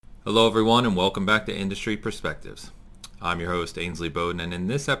Hello, everyone, and welcome back to Industry Perspectives. I'm your host, Ainsley Bowden, and in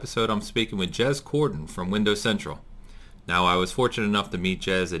this episode, I'm speaking with Jez Corden from Windows Central. Now, I was fortunate enough to meet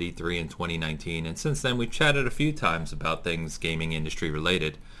Jez at E3 in 2019, and since then, we've chatted a few times about things gaming industry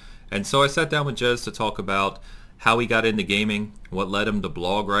related. And so I sat down with Jez to talk about how he got into gaming, what led him to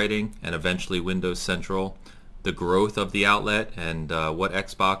blog writing, and eventually Windows Central, the growth of the outlet, and what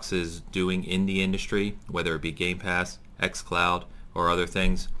Xbox is doing in the industry, whether it be Game Pass, xCloud, or other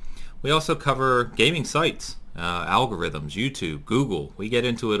things. We also cover gaming sites, algorithms, YouTube, Google. We get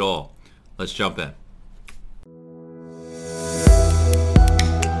into it all. Let's jump in.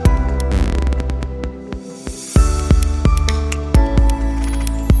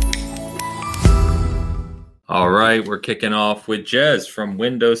 All right, we're kicking off with Jez from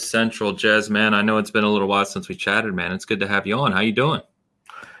Windows Central. Jez, man, I know it's been a little while since we chatted, man. It's good to have you on. How you doing?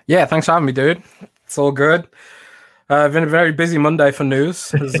 Yeah, thanks for having me, dude. It's all good. Been a very busy Monday for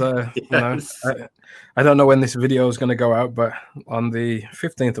news. Yes. I don't know when this video is going to go out, but on the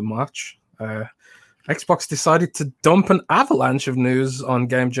 15th of March, Xbox decided to dump an avalanche of news on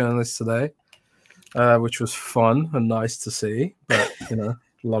game journalists today, which was fun and nice to see, but, a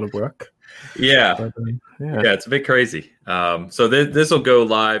lot of work. Yeah. But, yeah, it's a bit crazy. So this will go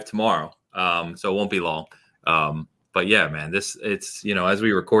live tomorrow, so it won't be long. But yeah, man, it's as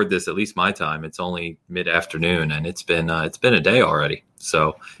we record this, at least my time, it's only mid-afternoon, and it's been a day already.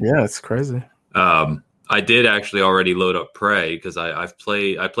 So yeah, it's crazy. I did actually already load up Prey because I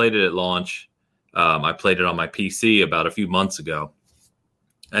played it at launch. I played it on my PC about a few months ago,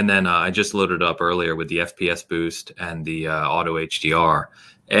 and then I just loaded up earlier with the FPS boost and the auto HDR.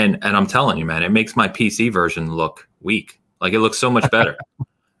 And I'm telling you, man, it makes my PC version look weak. Like, it looks so much better.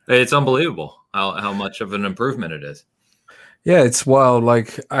 It's unbelievable how much of an improvement it is. Yeah, it's wild.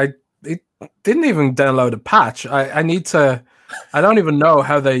 Like, it didn't even download a patch. I don't even know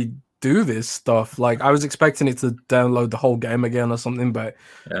how they do this stuff. Like, I was expecting it to download the whole game again or something, but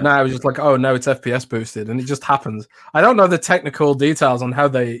no, I was just like, oh no, it's FPS boosted, and it just happens. I don't know the technical details on how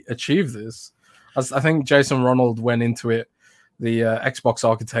they achieve this. I think Jason Ronald went into it. The Xbox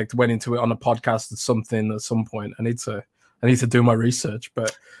architect went into it on a podcast at some point. I need to do my research,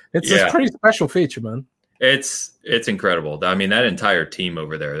 but it's a pretty special feature, man. It's incredible. I mean, that entire team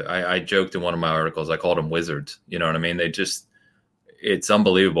over there, I joked in one of my articles, I called them wizards. You know what I mean? It's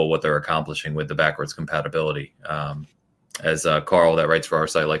unbelievable what they're accomplishing with the backwards compatibility. As Carl that writes for our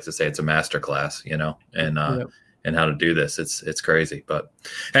site likes to say, it's a masterclass, and how to do this. It's crazy. But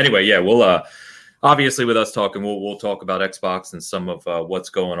anyway, yeah, we'll obviously, with us talking, we'll talk about Xbox and some of what's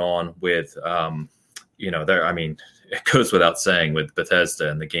going on with, it goes without saying with Bethesda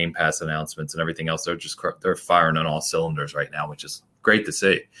and the Game Pass announcements and everything else. They're firing on all cylinders right now, which is great to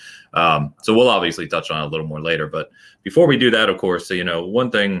see. So we'll obviously touch on it a little more later. But before we do that, of course,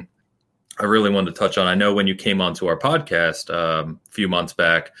 one thing I really wanted to touch on, I know when you came onto our podcast a few months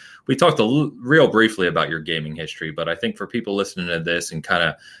back, we talked real briefly about your gaming history, but I think for people listening to this and kind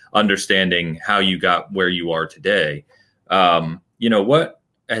of understanding how you got where you are today, what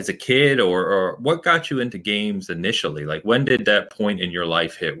as a kid or what got you into games initially? Like, when did that point in your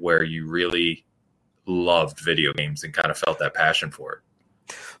life hit where you really loved video games and kind of felt that passion for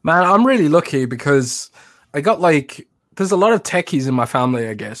it? Man, I'm really lucky because I got there's a lot of techies in my family,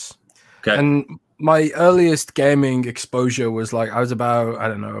 I guess. Okay. And my earliest gaming exposure was I was about, I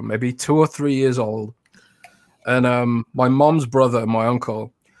don't know, maybe 2 or 3 years old. And my mom's brother, my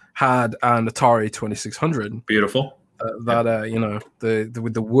uncle, had an Atari 2600. Beautiful. With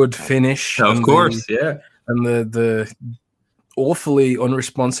the wood finish. Of course, yeah. And the awfully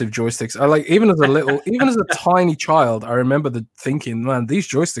unresponsive joysticks. Even as a tiny child, I remember thinking, man, these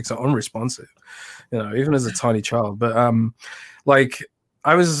joysticks are unresponsive. Even as a tiny child. But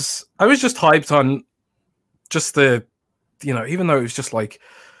I was just hyped on just the, even though it was just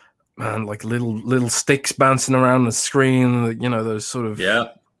little sticks bouncing around the screen, those sort of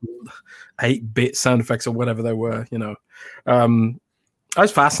 8-bit sound effects or whatever they were, I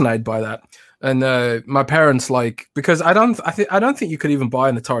was fascinated by that. And my parents, because I don't think you could even buy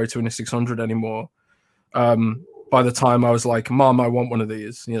an Atari 2600 anymore. By the time I was like, Mom, I want one of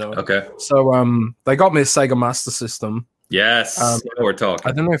these, Okay. So they got me a Sega Master System. Yes, we're talking.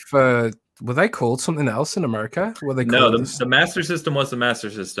 I don't know if were they called something else in America? Were they called the Master System was the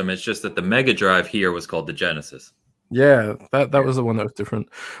Master System. It's just that the Mega Drive here was called the Genesis. Yeah, that was the one that was different.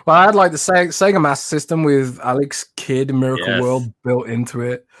 Well, I had the Sega Master System with Alex Kidd Miracle World built into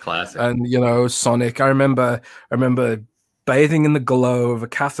it. Classic. And Sonic. I remember bathing in the glow of a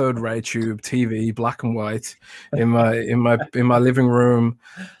cathode ray tube TV, black and white, in my living room.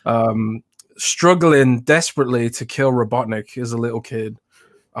 Struggling desperately to kill Robotnik as a little kid.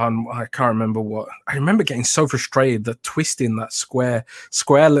 I can't remember what. I remember getting so frustrated that twisting that square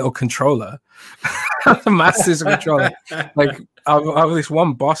little controller, the Master System controller. Like I have this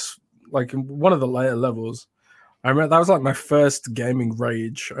one boss, like in one of the later levels. I remember that was like my first gaming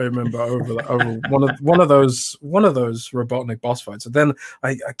rage. I remember over one of those Robotnik boss fights. And then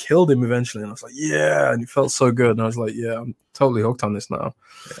I killed him eventually, and I was like, yeah, and it felt so good. And I was like, yeah, I'm totally hooked on this now.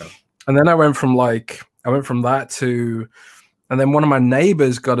 Yeah. And then I went from that to. And then one of my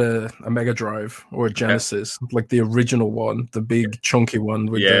neighbors got a Mega Drive or a Genesis, like the original one, the big chunky one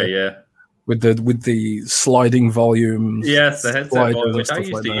with the sliding volumes. Yes, the headset volume, which I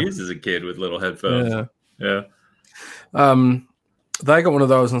used to use as a kid with little headphones. Yeah. They got one of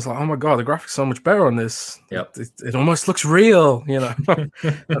those, and I was like, oh my god, the graphics are so much better on this. Yep. It almost looks real, you know. And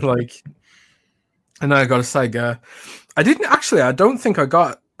then I got a Sega. I don't think I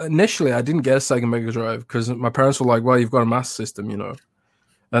got. Initially, I didn't get a Sega Mega Drive because my parents were like, well, you've got a Master System, you know.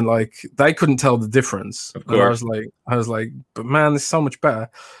 And like they couldn't tell the difference. Of course. And I was like, but man, this is so much better.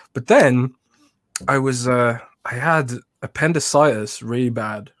 But then I had appendicitis really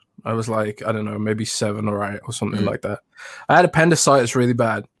bad. I was like, I don't know, maybe 7 or 8 or something like that. I had appendicitis really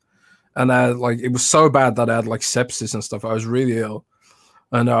bad. And it was so bad that I had like sepsis and stuff. I was really ill.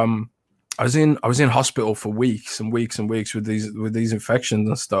 And I was in hospital for weeks and weeks and weeks with these infections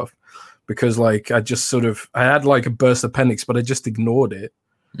and stuff because like I had like a burst appendix, but I just ignored it.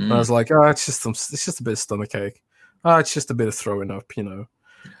 And I was like, oh, it's just a bit of stomachache. Oh, it's just a bit of throwing up, you know.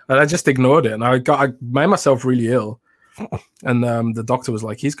 And I just ignored it, and I made myself really ill. And the doctor was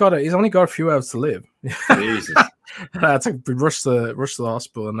like, he's only got a few hours to live. Jesus. I had to rush to the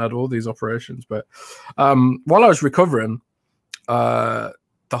hospital and had all these operations. But while I was recovering, the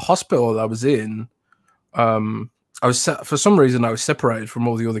hospital I was in, for some reason I was separated from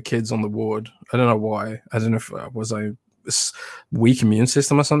all the other kids on the ward. I don't know why. I don't know if I weak immune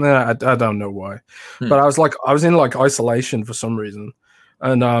system or something. I don't know why. But I was in like isolation for some reason,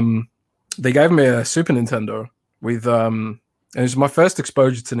 and they gave me a Super Nintendo with and it was my first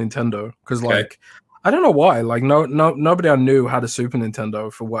exposure to Nintendo because like I don't know why, like nobody I knew had a Super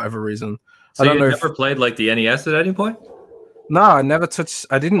Nintendo for whatever reason. So I don't know. You never played like the NES at any point? No, I never touched.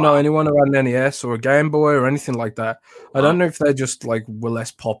 I didn't know anyone who had an NES or a Game Boy or anything like that. I don't know if they just like were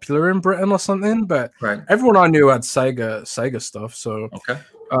less popular in Britain or something, but everyone I knew had Sega stuff. So,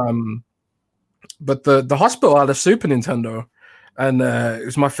 but the hospital had a Super Nintendo, and it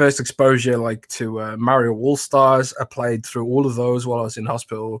was my first exposure like to Mario All Stars. I played through all of those while I was in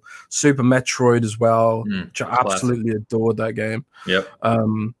hospital. Super Metroid as well, which I absolutely adored that game. Yep.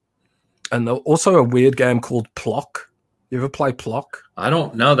 And also a weird game called Plock. You ever play Plock? I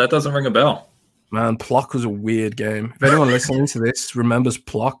don't know. That doesn't ring a bell. Man, Plock was a weird game. If anyone listening to this remembers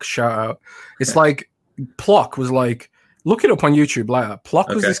Plock, shout out. It's like Plock was like, look it up on YouTube later. Plock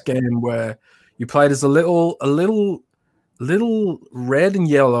was this game where you played as a little red and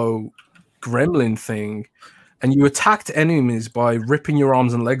yellow gremlin thing, and you attacked enemies by ripping your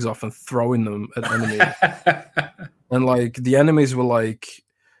arms and legs off and throwing them at enemies. And like the enemies were like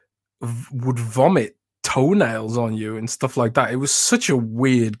would vomit toenails on you and stuff like that. It was such a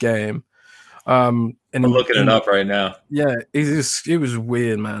weird game. And I'm looking it up right now. Yeah, it was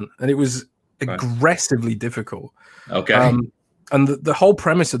weird, man, and it was aggressively difficult. Okay. And the whole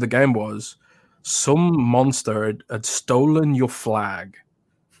premise of the game was some monster had stolen your flag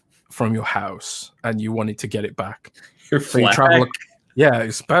from your house, and you wanted to get it back. Your flag?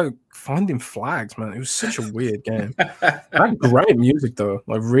 It's about finding flags, man. It was such a weird game. It had great music though,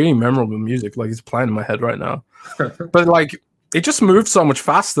 like really memorable music. Like it's playing in my head right now. But like it just moved so much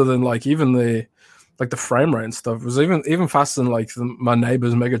faster than like even the frame rate and stuff. It was even faster than like my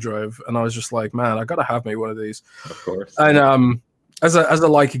neighbor's Mega Drive, and I was just like, man, I gotta have me one of these. Of course. And as a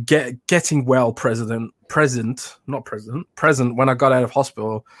like getting well present when I got out of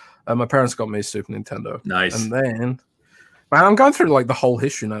hospital, my parents got me a Super Nintendo. Nice. And then. Man, I'm going through like the whole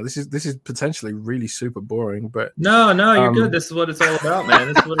history now. This is potentially really super boring, but no, you're good. This is what it's all about, man.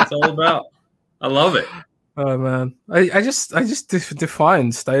 This is what it's all about. I love it. Oh man, I just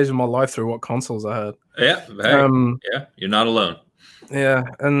defined stage of my life through what consoles I had. Yeah, yeah, you're not alone. Yeah,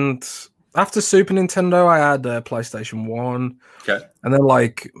 and after Super Nintendo, I had PlayStation 1. Okay, and then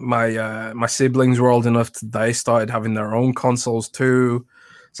like my siblings were old enough they started having their own consoles too.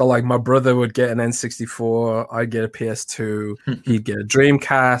 So like my brother would get an N64, I'd get a PS2, he'd get a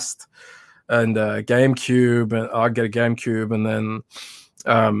Dreamcast and a GameCube, and I'd get a GameCube, and then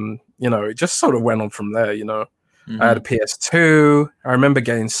it just sort of went on from there, you know. I had a PS2. I remember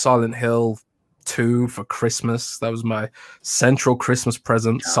getting Silent Hill 2 for Christmas. That was my central Christmas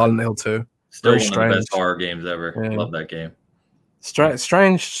present, Silent Hill 2. Still one of the best horror games ever. Yeah. Love that game.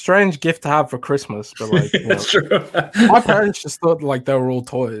 Strange gift to have for Christmas, but like, That's true. my parents just thought like they were all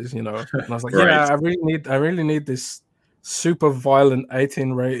toys, and I was like, Right. yeah, I really need this super violent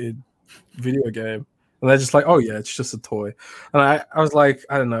 18 rated video game, and they're just like, oh yeah, it's just a toy, and I was like,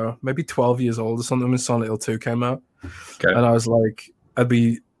 I don't know, maybe 12 years old or something when Silent Hill 2 came out, Okay. and I was like, I'd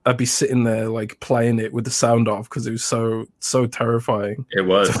be sitting there like playing it with the sound off because it was so terrifying. It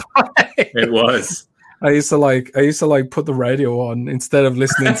was. It was. I used to like put the radio on instead of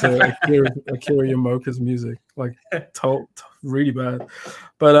listening to Akira Yamaoka's music. Like, really bad.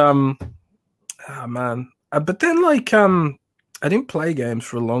 But man. But then like I didn't play games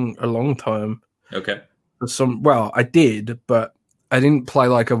for a long time. Okay. I did, but I didn't play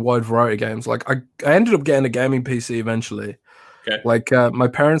like a wide variety of games. Like I ended up getting a gaming PC eventually. Okay. Like my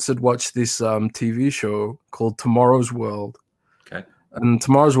parents had watched this TV show called Tomorrow's World. Okay. And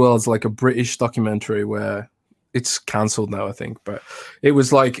Tomorrow's World is like a British documentary where it's cancelled now, I think. But it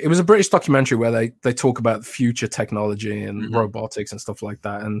was a British documentary where they talk about future technology and robotics and stuff like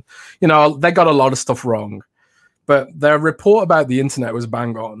that. And, they got a lot of stuff wrong. But their report about the internet was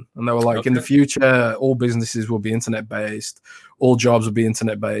bang on. And they were like, in the future, all businesses will be internet-based. All jobs will be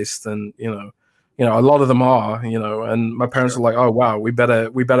internet-based. And, a lot of them are, and my parents were like, oh, wow, we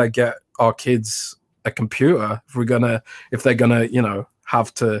better get our kids a computer if they're gonna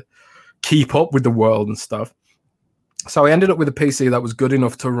have to keep up with the world and stuff. So I ended up with a PC that was good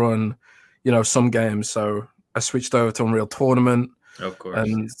enough to run some games. So I switched over to Unreal Tournament, of course,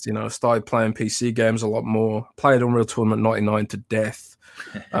 and started playing PC games a lot more. Played Unreal Tournament 99 to death.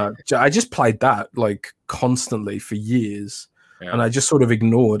 I just played that like constantly for years, and I just sort of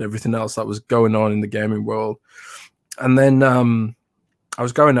ignored everything else that was going on in the gaming world. And then I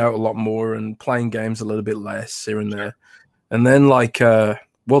was going out a lot more and playing games a little bit less here and there. And then like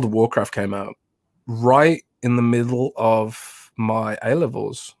World of Warcraft came out right in the middle of my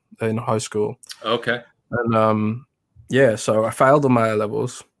A-levels in high school. Okay. And so I failed on my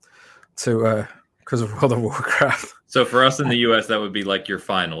A-levels because of World of Warcraft. So for us in the US, that would be like your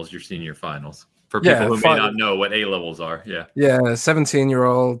finals, your senior finals. For people who may not know what A-levels are. Yeah. Yeah,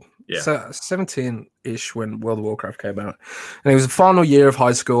 17-year-old. Yeah. 17-ish when World of Warcraft came out. And it was the final year of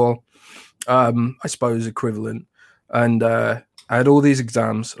high school, I suppose equivalent. And I had all these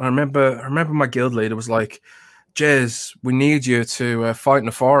exams. And I remember my guild leader was like, Jez, we need you to fight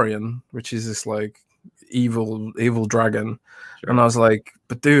Nefarian, which is this like evil dragon. Sure. And I was like,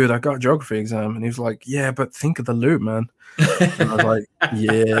 but dude, I got a geography exam. And he was like, yeah, but think of the loot, man. And I was like,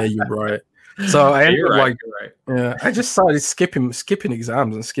 yeah, you're right. So I ended up yeah, I just started skipping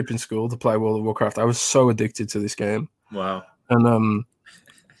exams and skipping school to play World of Warcraft. I was so addicted to this game. Wow. And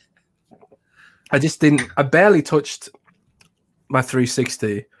I barely touched my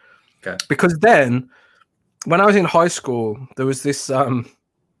 360. Okay. Because then when I was in high school, there was this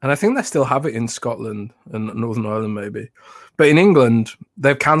and I think they still have it in Scotland and Northern Ireland maybe. But in England,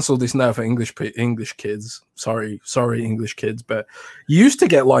 they've cancelled this now for English kids. Sorry, English kids. But you used to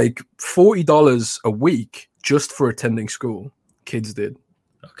get like $40 a week just for attending school. Kids did.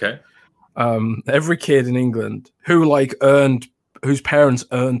 Okay. Every kid in England whose parents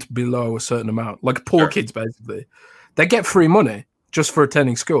earned below a certain amount, like poor kids basically, they get free money just for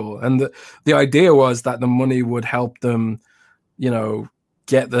attending school. And the idea was that the money would help them,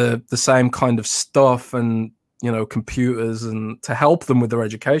 get the same kind of stuff and computers and to help them with their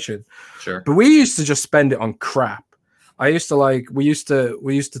education. Sure. But we used to just spend it on crap. We used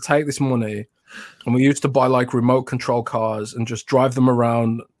to take this money and we used to buy like remote control cars and just drive them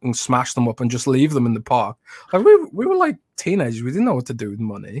around and smash them up and just leave them in the park. Like we were like teenagers. We didn't know what to do with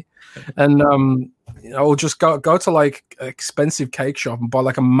money. And we'll just go to like an expensive cake shop and buy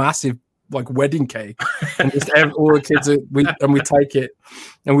like a massive like wedding cake and just all the kids we take it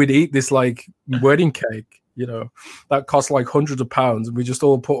and we'd eat this like wedding cake that cost like hundreds of pounds, and we just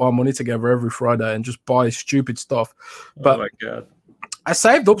all put our money together every Friday and just buy stupid stuff. But oh my God, I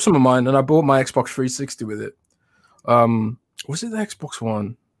saved up some of mine and I bought my Xbox 360 with it. Was it the Xbox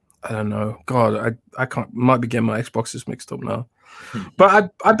One? I don't know. God, I can't. Might be getting my Xboxes mixed up now.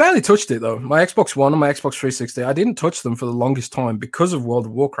 But I barely touched it though. My Xbox One and my Xbox 360, I didn't touch them for the longest time because of World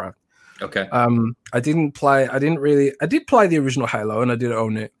of Warcraft. Okay. I did play the original Halo and I did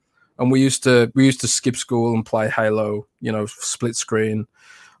own it. And we used to skip school and play Halo, split screen,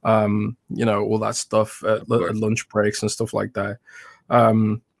 all that stuff at lunch breaks and stuff like that.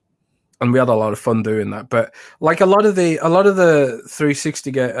 And we had a lot of fun doing that. But like a lot of the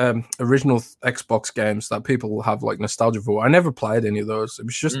 360 original Xbox games that people will have like nostalgia for, I never played any of those. It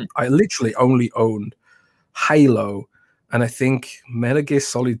was just I literally only owned Halo and I think Metal Gear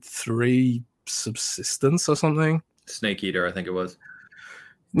Solid 3 Subsistence or something. Snake Eater, I think it was.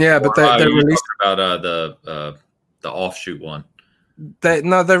 Yeah, but they released about the offshoot one. They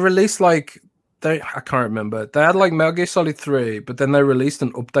released like I can't remember. They had like Metal Gear Solid 3, but then they released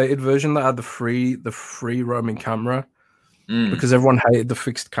an updated version that had the free roaming camera because everyone hated the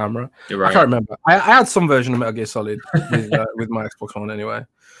fixed camera. Right. I can't remember. I had some version of Metal Gear Solid with my Xbox One anyway.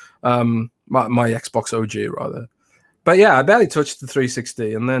 My Xbox OG rather. But yeah, I barely touched the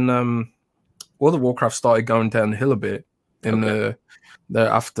 360, and then World of Warcraft started going downhill a bit in the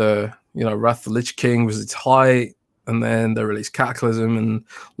after Wrath of the Lich King was its height. And then they released Cataclysm, and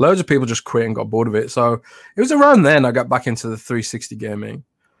loads of people just quit and got bored of it. So it was around then I got back into the 360 gaming.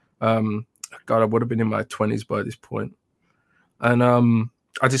 God, I would have been in my 20s by this point. And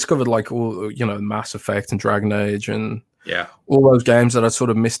I discovered like all, Mass Effect and Dragon Age and all those games that I sort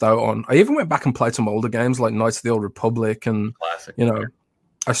of missed out on. I even went back and played some older games like Knights of the Old Republic, and classic.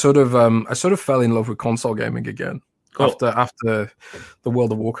 I sort of fell in love with console gaming again after the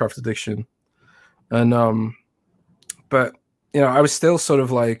World of Warcraft addiction. And but I was still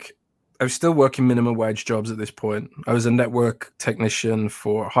working minimum wage jobs at this point. I was a network technician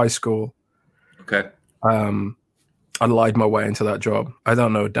for high school. Okay. I lied my way into that job. I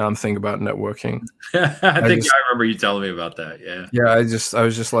don't know a damn thing about networking. I remember you telling me about that. Yeah. Yeah. I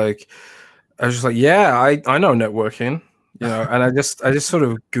was just like, yeah, I know networking, and I just sort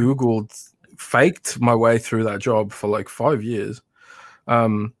of faked my way through that job for like 5 years.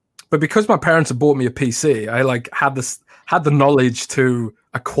 But because my parents had bought me a PC, I like had the knowledge to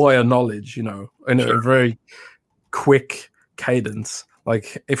acquire knowledge, in a very quick cadence.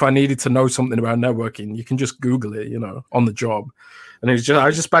 Like if I needed to know something about networking, you can just Google it, on the job. And I was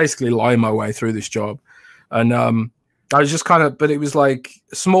just basically lying my way through this job. And I was just but it was like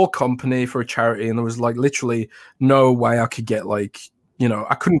a small company for a charity, and there was like literally no way I could get like,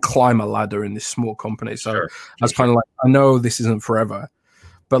 I couldn't climb a ladder in this small company. So I was kind of like, I know this isn't forever.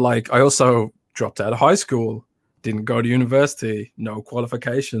 But like, I also dropped out of high school, didn't go to university, no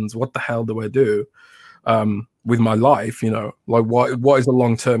qualifications. What the hell do I do with my life? Like what is a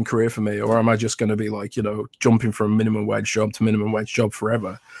long-term career for me? Or am I just going to be like, jumping from minimum wage job to minimum wage job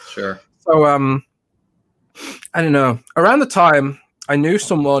forever? Sure. So I don't know. Around the time, I knew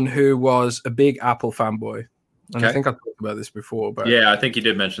someone who was a big Apple fanboy. And I think I talked about this before. But yeah, I think you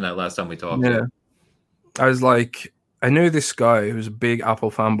did mention that last time we talked. Yeah. I was like, I knew this guy who was a big Apple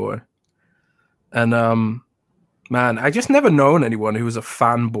fanboy. And, man, I just never known anyone who was a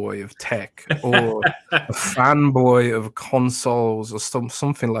fanboy of tech or a fanboy of consoles or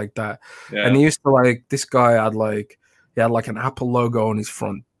something like that. Yeah. And he used to this guy he had like an Apple logo on his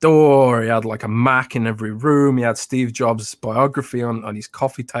front door. He had like a Mac in every room. He had Steve Jobs' biography on his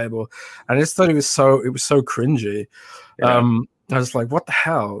coffee table. And I just thought it was so cringy. Yeah. I was like, what the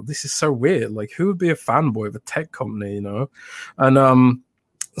hell? This is so weird. Like, who would be a fanboy of a tech company, And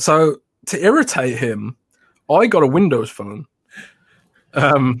so to irritate him, I got a Windows phone.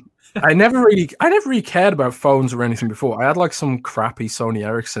 I never really cared about phones or anything before. I had like some crappy Sony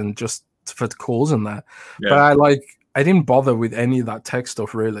Ericsson just for calls and that. Yeah. But I didn't bother with any of that tech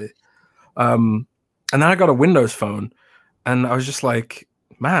stuff really. And then I got a Windows phone, and I was just like,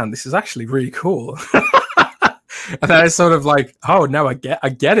 man, this is actually really cool. And then I sort of like, oh, now I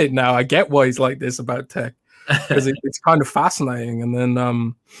get it now. I get why he's like this about tech, because it's kind of fascinating. And then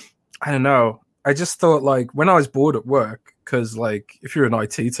I don't know. I just thought like when I was bored at work, because like if you're an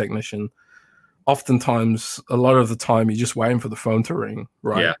IT technician, oftentimes a lot of the time you're just waiting for the phone to ring,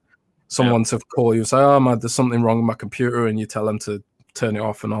 right? Yeah. Someone to call you and say, oh man, there's something wrong with my computer, and you tell them to turn it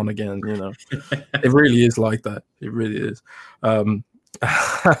off and on again. It really is like that. It really is. And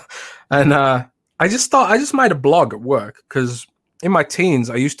I just made a blog at work, because in my teens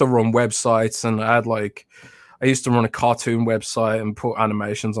I used to run websites, and I used to run a cartoon website and put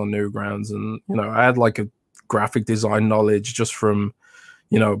animations on Newgrounds, and I had like a graphic design knowledge just from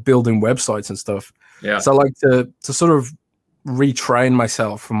building websites and stuff. Yeah. So like to sort of retrain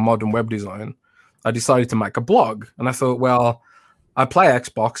myself from modern web design, I decided to make a blog. And I thought, well, I play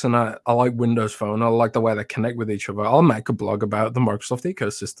Xbox and I like Windows Phone. I like the way they connect with each other. I'll make a blog about the Microsoft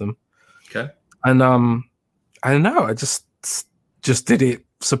ecosystem. Okay. And I don't know. I just did it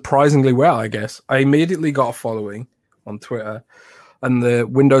surprisingly well, I guess. I immediately got a following on Twitter, and the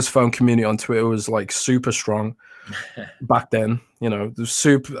Windows Phone community on Twitter was like super strong back then. The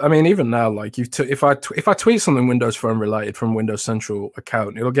super. I mean, even now, like if I tweet something Windows Phone related from Windows Central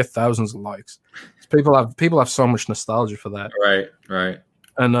account, it'll get thousands of likes. People have so much nostalgia for that. Right.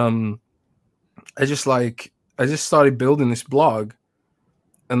 And I just started building this blog,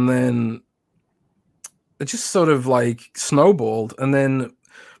 and then it just sort of like snowballed. And then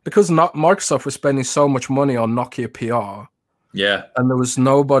because Microsoft was spending so much money on Nokia PR. Yeah. And there was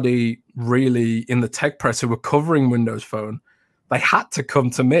nobody really in the tech press who were covering Windows Phone. They had to come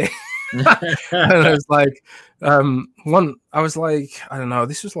to me. And it was like, I was like, I don't know,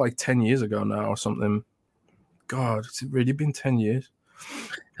 this was like 10 years ago now or something. God, it's really been 10 years.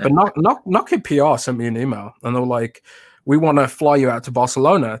 But Nokia PR sent me an email and they were like, we want to fly you out to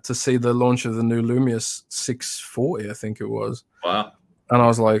Barcelona to see the launch of the new Lumia 640, I think it was. Wow. And I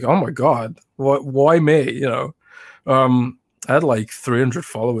was like, oh my God, why me? You know, I had like 300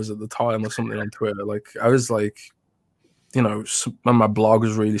 followers at the time or something on Twitter. Like I was like, you know, and my blog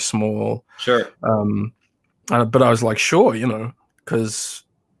was really small. Sure. But I was like, sure, you know, because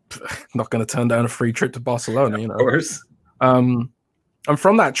not going to turn down a free trip to Barcelona, you know. Of course. And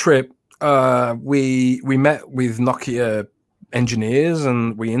from that trip, we met with Nokia engineers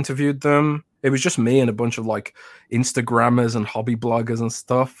and we interviewed them. It was just me and a bunch of like Instagrammers and hobby bloggers and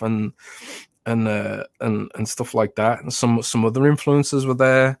stuff, and stuff like that. And some other influencers were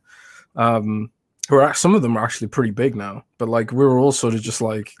there. Some of them are actually pretty big now, but like we were all sort of just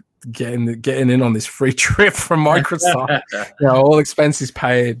like getting in on this free trip from Microsoft. You know, all expenses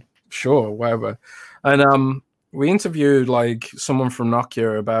paid, sure, whatever. And we interviewed like someone from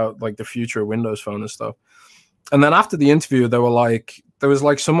Nokia about like the future of Windows Phone and stuff. And then after the interview, there was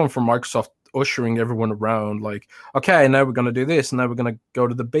like someone from Microsoft ushering everyone around, like, okay, now we're going to do this, and now we're going to go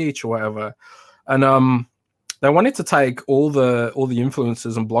to the beach or whatever. And they wanted to take all the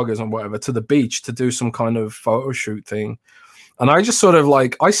influencers and bloggers and whatever to the beach to do some kind of photo shoot thing. And I just sort of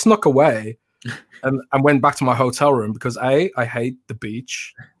like, I snuck away and went back to my hotel room because I hate the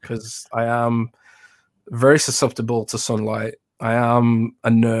beach because I am very susceptible to sunlight. I am a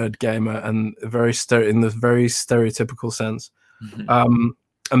nerd gamer and in the very stereotypical sense. Mm-hmm.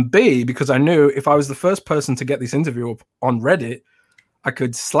 And B, because I knew if I was the first person to get this interview up on Reddit, I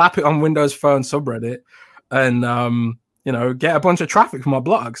could slap it on Windows Phone subreddit and, you know, get a bunch of traffic for my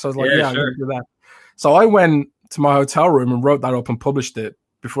blog. So I was like, yeah, I'm going to do that. So I went to my hotel room and wrote that up and published it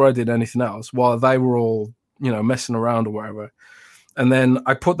before I did anything else while they were all, you know, messing around or whatever. And then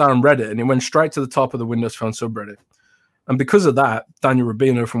I put that on Reddit and it went straight to the top of the Windows Phone subreddit. And because of that, Daniel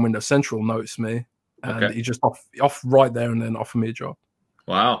Rubino from Windows Central noticed me and he just off right there and then offered me a job.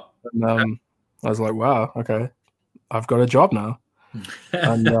 Wow. And I was like, wow, okay, I've got a job now.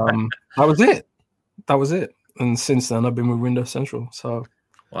 And that was it. And since then, I've been with Windows Central. So,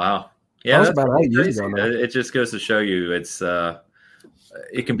 wow, yeah, that was about 8 years ago now. It just goes to show you,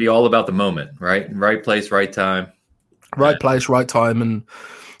 it can be all about the moment, right? Right place, right time. Right place, right time, and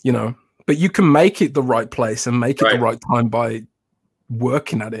you know, but you can make it the right place and make it the right time by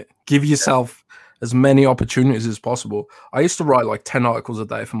working at it. Give yourself as many opportunities as possible. I used to write like 10 articles a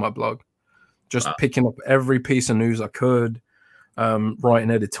day for my blog, just picking up every piece of news I could,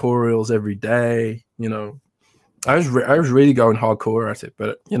 writing editorials every day. You know, I was really going hardcore at it.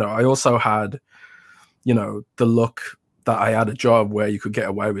 But you know, I also had, you know, the luck that I had a job where you could get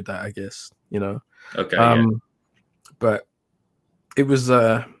away with that, I guess. You know, but it was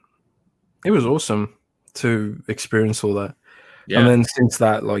awesome to experience all that. Yeah. And then since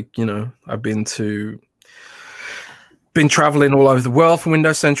that, like, you know, I've been traveling all over the world for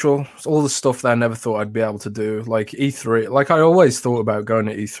Windows Central. It's all the stuff that I never thought I'd be able to do, like E3. Like I always thought about going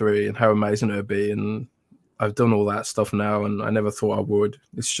to E3 and how amazing it would be, and I've done all that stuff now, and I never thought I would.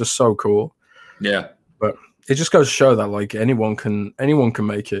 It's just so cool. Yeah, but it just goes to show that like anyone can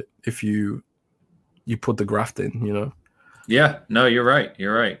make it if you put the graft in, you know. Yeah, no, you're right.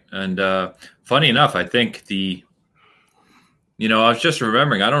 And funny enough, I think I was just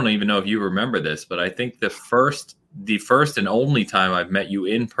remembering, I don't even know if you remember this, but I think the first and only time I've met you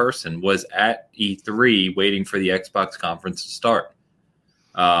in person was at E3 waiting for the Xbox conference to start.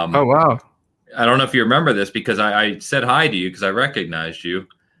 Oh, wow. I don't know if you remember this because I said hi to you because I recognized you.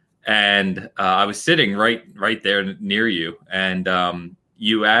 And I was sitting right there near you. And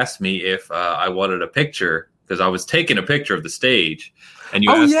you asked me if I wanted a picture because I was taking a picture of the stage. And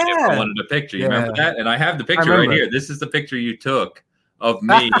you asked me if I wanted a picture. You remember that? And I have the picture right here. This is the picture you took of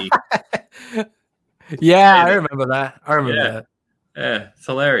me. Yeah, I remember that. That. Yeah, it's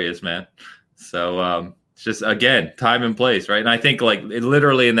hilarious, man. So it's just, again, time and place, right? And I think like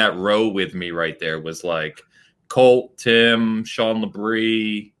literally in that row with me right there was like Colt, Tim, Sean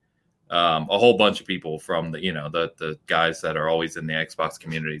Labrie, a whole bunch of people from the guys that are always in the Xbox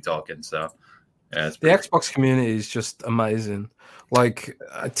community talking. So yeah, the Xbox community is just amazing. Like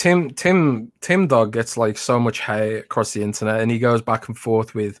Tim Dog gets like so much hate across the internet, and he goes back and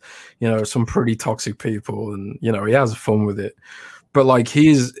forth with, some pretty toxic people, and he has fun with it. But like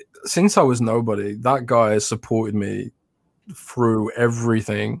since I was nobody, that guy has supported me through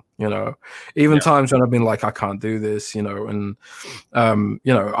everything, even times when I've been like, I can't do this, and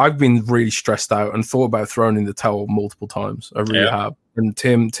I've been really stressed out and thought about throwing in the towel multiple times. I really have. And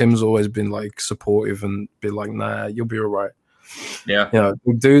Tim's always been like supportive and be like, nah, you'll be all right. Yeah.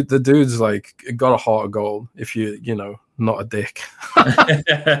 The dude's like got a heart of gold if not a dick.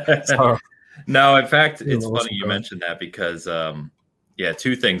 So, no, in fact, it's funny you mentioned that because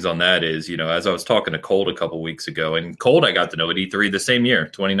two things on that is, as I was talking to Colt a couple weeks ago, and Colt I got to know at E3 the same year,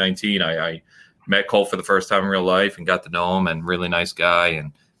 2019. I met Colt for the first time in real life and got to know him, and really nice guy,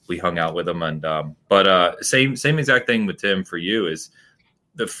 and we hung out with him. And but same exact thing with Tim for you is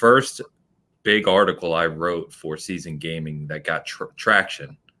the first big article I wrote for Season Gaming that got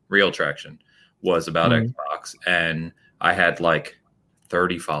real traction was about Xbox, and I had like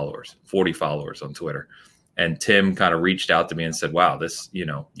 30 followers, 40 followers on Twitter. And Tim kind of reached out to me and said, wow, this,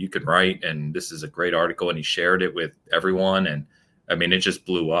 you can write, and this is a great article. And he shared it with everyone. And I mean, it just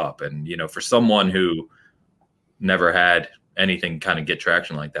blew up. And, for someone who never had anything kind of get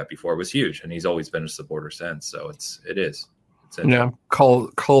traction like that before, it was huge. And he's always been a supporter since. So it is.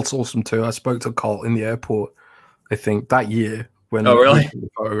 Colt's awesome too. I spoke to Colt in the airport, I think that year. Oh, really?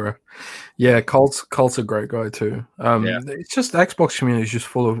 Yeah, Colt's a great guy too. It's just the Xbox community is just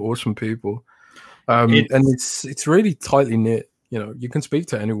full of awesome people. And it's really tightly knit. You can speak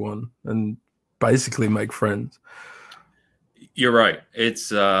to anyone and basically make friends. You're right.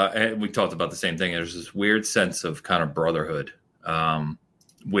 It's and we talked about the same thing. There's this weird sense of kind of brotherhood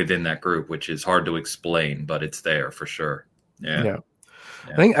within that group, which is hard to explain, but it's there for sure. Yeah.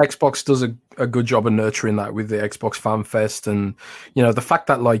 I think Xbox does a good job of nurturing that with the Xbox Fan Fest, and the fact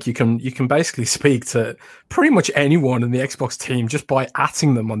that like you can basically speak to pretty much anyone in the Xbox team just by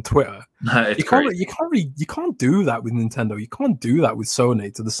 @ing them on Twitter. You can't do that with Nintendo. You can't do that with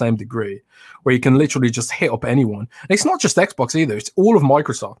Sony to the same degree, where you can literally just hit up anyone. And it's not just Xbox either; it's all of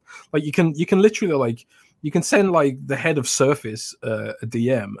Microsoft. Like you can literally like you can send like the head of Surface a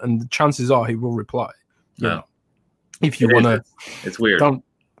DM, and the chances are he will reply. You know. If you want to, it's weird. Don't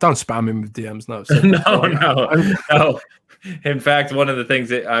spam him with DMs. No, no. In fact, one of the things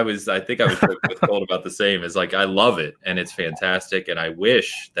that I think I was with Colt about the same is like I love it and it's fantastic, and I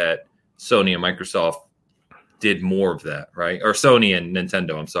wish that Sony and Microsoft did more of that, right? Or Sony and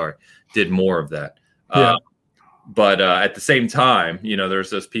Nintendo, I'm sorry, did more of that. But at the same time, there's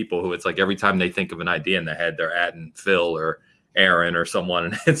those people who it's like every time they think of an idea in their head, they're adding Phil or Aaron or someone,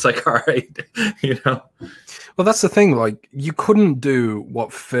 and it's like, all right, Well, that's the thing. Like, you couldn't do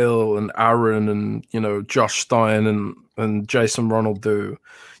what Phil and Aaron and Josh Stein and Jason Ronald do.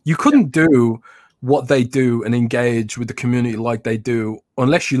 You couldn't do what they do and engage with the community like they do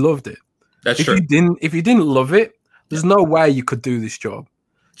unless you loved it. That's true. If you didn't love it, there's no way you could do this job.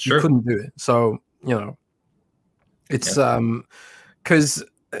 Sure. You couldn't do it. So it's because.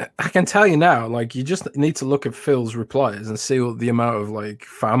 I can tell you now, like, you just need to look at Phil's replies and see the amount of like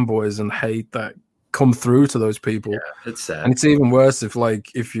fanboys and hate that come through to those people. Yeah, it's sad. And it's even worse if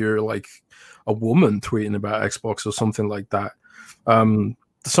you're like a woman tweeting about Xbox or something like that.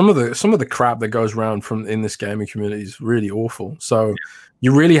 Some of the crap that goes around in this gaming community is really awful. So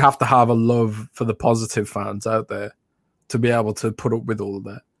you really have to have a love for the positive fans out there to be able to put up with all of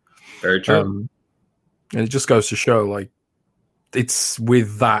that. Very true. And it just goes to show, like, it's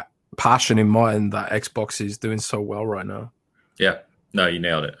with that passion in mind that Xbox is doing so well right now. Yeah. No, you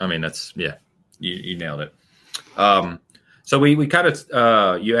nailed it. I mean, you nailed it. So we kind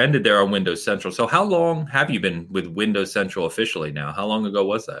of, you ended there on Windows Central. So how long have you been with Windows Central officially now? How long ago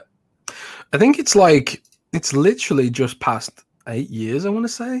was that? I think it's literally just past 8 years, I want to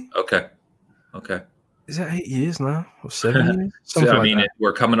say. Okay. Is that 8 years now? Or 7 years? So,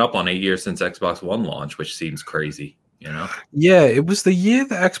 we're coming up on 8 years since Xbox One launched, which seems crazy. Yeah, it was the year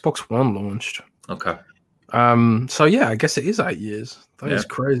that Xbox One launched. Okay. So yeah, I guess it is 8 years. That is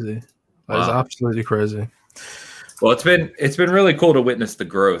crazy. That is absolutely crazy. Well, it's been really cool to witness the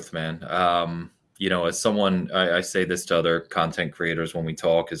growth, man. As someone, I say this to other content creators when we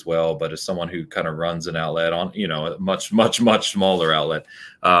talk as well, but as someone who kind of runs an outlet on, a much, much, much smaller outlet,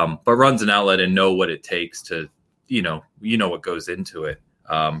 but runs an outlet and know what it takes to, what goes into it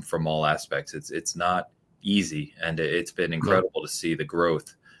from all aspects. It's not easy, and it's been incredible to see the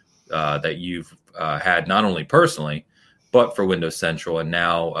growth that you've had, not only personally but for Windows Central, and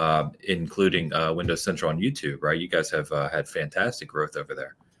now including Windows Central on YouTube, right? You guys have had fantastic growth over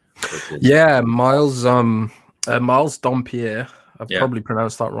there. Yeah, Miles Dompierre. I've probably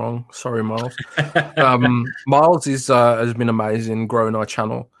pronounced that wrong. Sorry, Miles. Miles has been amazing growing our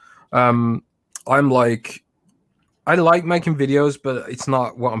channel. I like making videos, but it's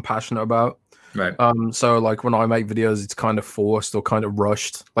not what I'm passionate about. Right. So like when I make videos, it's kind of forced or kind of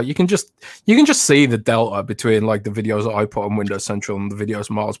rushed. Like you can just see the delta between like the videos that I put on Windows Central and the videos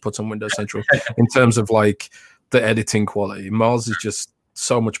Miles puts on Windows Central in terms of like the editing quality. Miles is just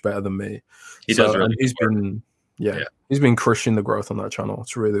so much better than me. He does really. He's been crushing the growth on that channel.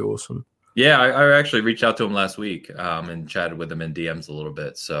 It's really awesome. Yeah, I actually reached out to him last week and chatted with him in DMs a little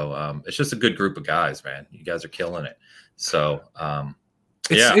bit. So it's just a good group of guys, man. You guys are killing it. So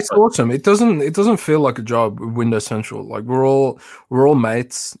it's awesome. It doesn't feel like a job with Windows Central. Like we're all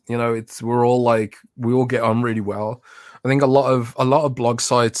mates. You know, we're all like we all get on really well. I think a lot of blog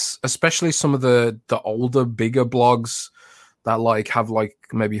sites, especially some of the older, bigger blogs that like have like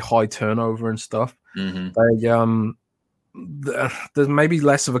maybe high turnover and stuff. Mm-hmm. There's maybe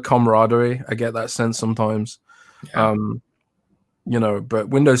less of a camaraderie. I get that sense sometimes. Yeah. You know, but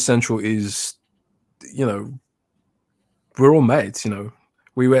Windows Central is, you know, we're all mates. You know,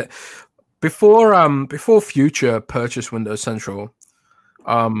 we were before Future purchased Windows Central.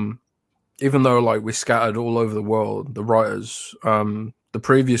 Even though like we scattered all over the world, the writers, the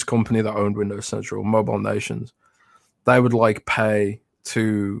previous company that owned Windows Central, Mobile Nations, they would like pay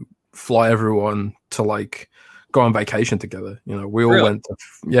to fly everyone to like go on vacation together. You know, we all went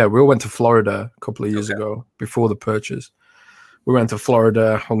to Florida a couple of years ago before the purchase. We went to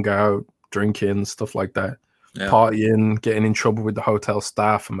Florida, hung out, drinking, stuff like that, partying, getting in trouble with the hotel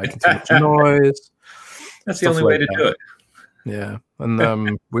staff and making too much noise. That's the only way to do it. Yeah,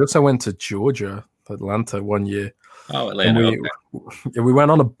 and we also went to Georgia, Atlanta, one year. Oh, Atlanta! We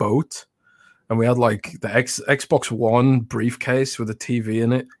went on a boat, and we had like the Xbox One briefcase with a TV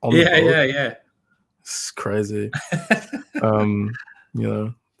in it. Yeah. It's crazy. You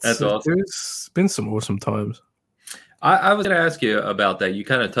know, that's awesome. It's been some awesome times. I was going to ask you about that. You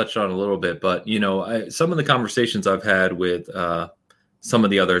kind of touched on it a little bit, but you know, some of the conversations I've had with some of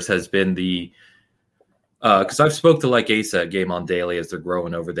the others has been the because I've spoke to like Asa at Game On Daily as they're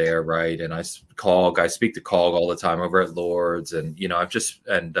growing over there, right? And I speak to Cog all the time over at Lords, and you know,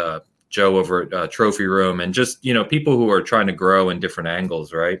 Joe over at Trophy Room, and just you know, people who are trying to grow in different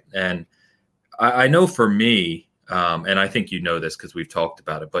angles, right? And I know for me, and I think you know this because we've talked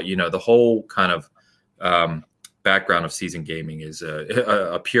about it, but you know, the whole kind of background of Seasoned Gaming is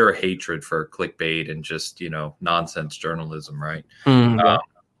a pure hatred for clickbait and just you know nonsense journalism, right?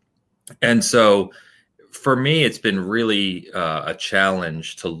 And so for me, it's been really a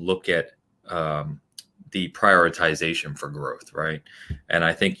challenge to look at the prioritization for growth, right? And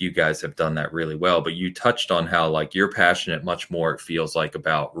I think you guys have done that really well. But you touched on how like you're passionate much more, it feels like,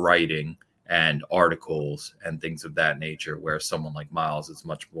 about writing and articles and things of that nature, where someone like Miles is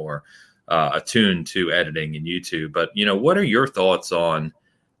much more attuned to editing and YouTube. But you know, what are your thoughts on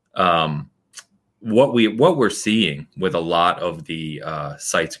what we're seeing with a lot of the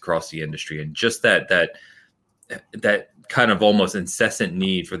sites across the industry, and just that kind of almost incessant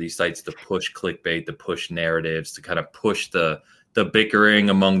need for these sites to push clickbait, to push narratives, to kind of push the bickering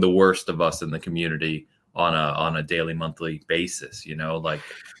among the worst of us in the community on a daily, monthly basis, you know, like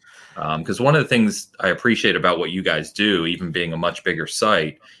because one of the things I appreciate about what you guys do, even being a much bigger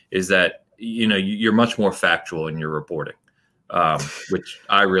site, is that you know you're much more factual in your reporting, which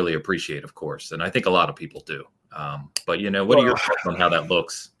I really appreciate, of course, and I think a lot of people do. But you know, what are your thoughts on how that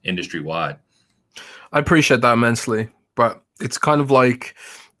looks industry wide? I appreciate that immensely, but it's kind of like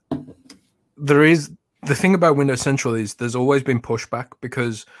the thing about Windows Central is there's always been pushback,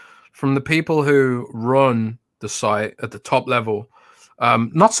 because from the people who run the site at the top level,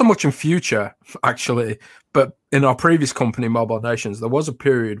 not so much in Future actually, but in our previous company, Mobile Nations, there was a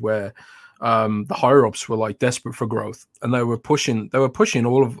period where the higher ups were like desperate for growth, and they were pushing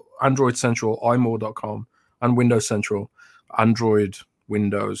all of Android Central, iMore.com, and Windows Central, Android,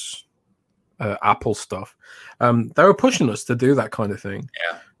 Windows, Apple stuff. They were pushing us to do that kind of thing.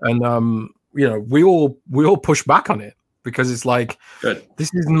 Yeah. And you know, we all push back on it, because it's like,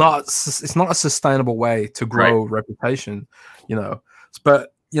 this is not a sustainable way to grow reputation, you know.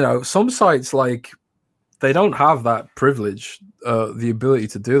 But you know, some sites, like, they don't have that privilege, the ability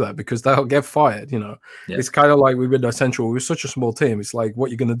to do that, because they'll get fired, you know. It's kind of like with Windows Central, we're such a small team. It's like, what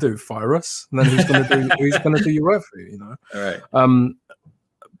you're going to do, fire us? And then who's going to do your work for you, you know? All right.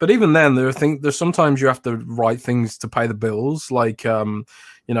 But even then, there's sometimes you have to write things to pay the bills. Like, you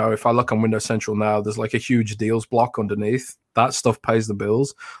know, if I look on Windows Central now, there's like a huge deals block underneath. That stuff pays the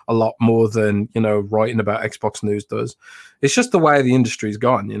bills a lot more than, you know, writing about Xbox news does. It's just the way the industry's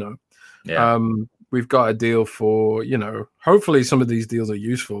gone, you know. Yeah. We've got a deal for, you know, hopefully some of these deals are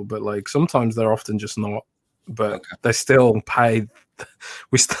useful, but like sometimes they're often just not. But they still pay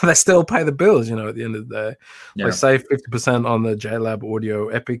they still pay the bills, you know, at the end of the day. Yeah. They save 50% on the JLab Audio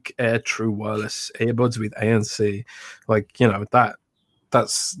Epic Air True Wireless earbuds with ANC. Like, you know,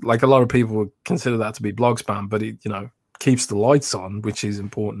 that's like a lot of people would consider that to be blog spam, but it, you know, keeps the lights on, which is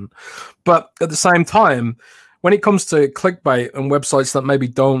important. But at the same time, when it comes to clickbait and websites that maybe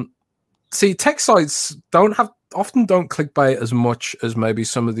don't see, tech sites often don't clickbait as much as maybe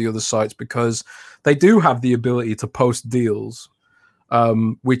some of the other sites, because they do have the ability to post deals,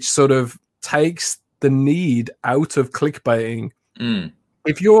 which sort of takes the need out of clickbaiting.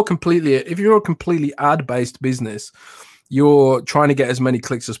 If you're a completely ad-based business, you're trying to get as many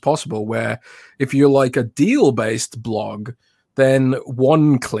clicks as possible, where if you're like a deal-based blog, then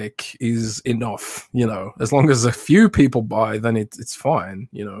one click is enough, you know, as long as a few people buy, then it's fine,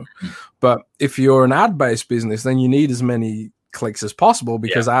 you know. But if you're an ad-based business, then you need as many clicks as possible,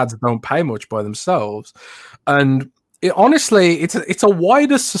 because ads don't pay much by themselves. And honestly, it's a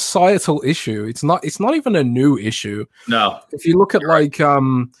wider societal issue. It's not even a new issue. No. If you look at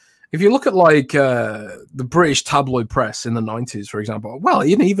the British tabloid press in the 90s, for example, well,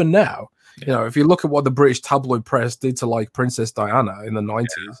 even now, you know, if you look at what the British tabloid press did to like Princess Diana in the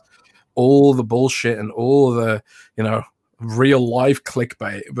 90s, all the bullshit and all the, you know, real life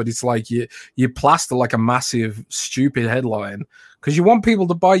clickbait, but it's like you plaster like a massive stupid headline because you want people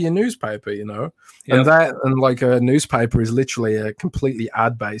to buy your newspaper, you know. And like a newspaper is literally a completely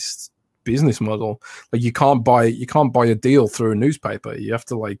ad-based business model. Like you can't buy a deal through a newspaper. You have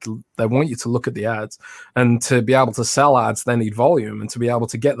to, like, they want you to look at the ads, and to be able to sell ads they need volume, and to be able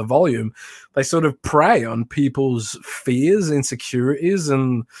to get the volume they sort of prey on people's fears, insecurities,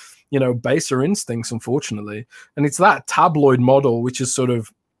 and, you know, baser instincts, unfortunately. And it's that tabloid model which is sort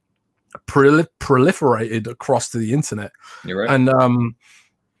of proliferated across to the internet. You're right.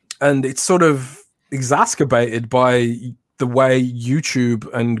 And it's sort of exacerbated by the way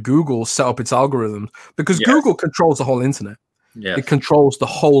YouTube and Google set up its algorithms, because Google controls the whole internet. Yes. It controls the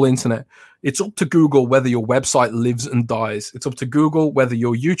whole internet. It's up to Google whether your website lives and dies. It's up to Google whether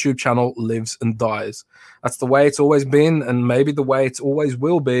your YouTube channel lives and dies. That's the way it's always been, and maybe the way it always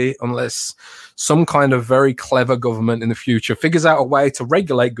will be, unless some kind of very clever government in the future figures out a way to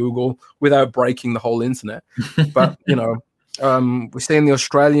regulate Google without breaking the whole internet. But, you know, we're seeing the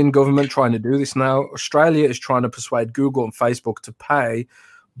Australian government trying to do this now. Australia is trying to persuade Google and Facebook to pay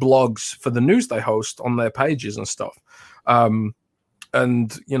blogs for the news they host on their pages and stuff.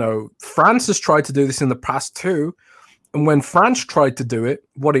 And, you know, France has tried to do this in the past too. And when France tried to do it,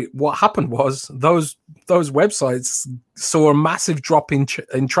 what happened was those websites saw a massive drop in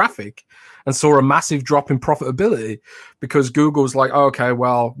traffic and saw a massive drop in profitability, because Google was like, oh, okay,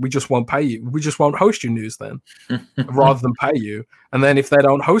 well, we just won't pay you. We just won't host your news then, rather than pay you. And then if they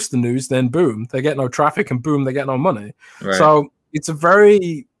don't host the news, then boom, they get no traffic, and boom, they get no money. Right. So it's a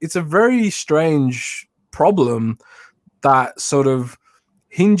very strange problem that sort of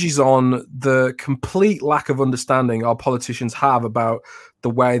hinges on the complete lack of understanding our politicians have about the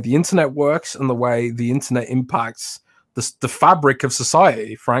way the internet works and the way the internet impacts the fabric of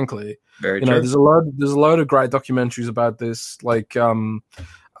society, frankly. Very true. There's a load of great documentaries about this, like Adam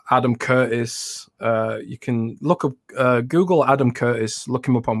Curtis. You can look up Google Adam Curtis, look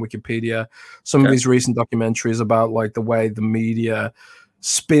him up on Wikipedia. Some of these recent documentaries about like the way the media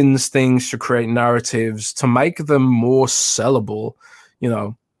spins things to create narratives to make them more sellable. You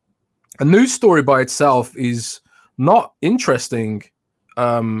know, a news story by itself is not interesting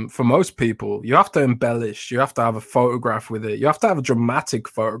for most people. You have to embellish. You have to have a photograph with it. You have to have a dramatic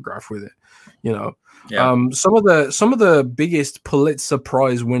photograph with it. You know, some of the biggest Pulitzer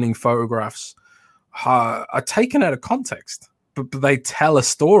Prize winning photographs are taken out of context, but they tell a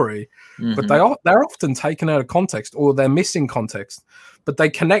story. Mm-hmm. But they're often taken out of context, or they're missing context. But they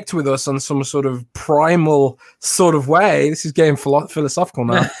connect with us on some sort of primal sort of way. This is getting philosophical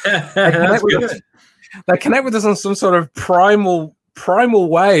now. They connect with us on some sort of primal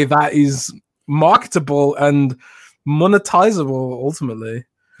way that is marketable and monetizable ultimately.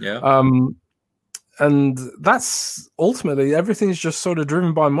 Yeah. And that's ultimately everything's just sort of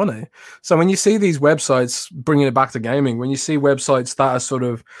driven by money. So when you see these websites, bringing it back to gaming, when you see websites that are sort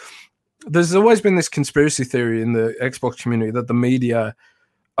of, there's always been this conspiracy theory in the Xbox community that the media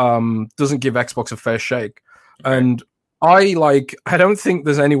doesn't give Xbox a fair shake. Okay. And I don't think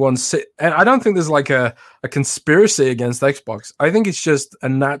there's and I don't think there's like a conspiracy against Xbox. I think it's just a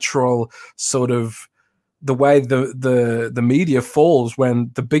natural sort of the way the media falls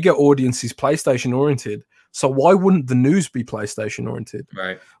when the bigger audience is PlayStation oriented. So why wouldn't the news be PlayStation oriented?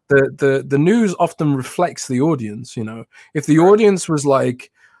 Right. The news often reflects the audience, you know. If the audience was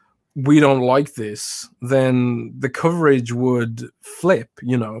like, we don't like this, then the coverage would flip,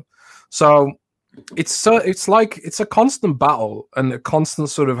 So it's like it's a constant battle and a constant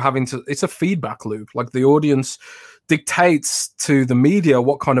sort of it's a feedback loop. Like the audience dictates to the media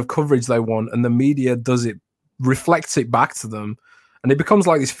what kind of coverage they want, and the media reflects it back to them, and it becomes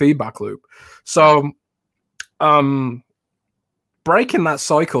like this feedback loop. So breaking that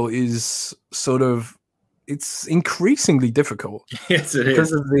cycle is sort of, it's increasingly difficult. Yes, it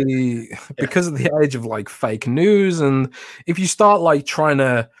because is. Because of the age of like fake news. And if you start trying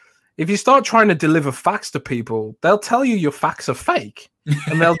to deliver facts to people, they'll tell you your facts are fake,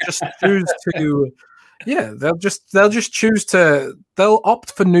 and they'll just choose to, they'll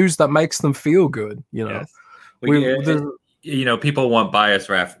opt for news that makes them feel good. Yes. People want bias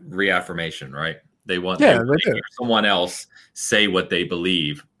reaffirmation, right? They want to hear someone else say what they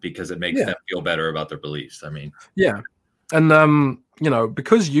believe because it makes them feel better about their beliefs. I mean, and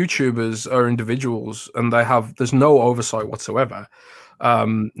because YouTubers are individuals and there's no oversight whatsoever.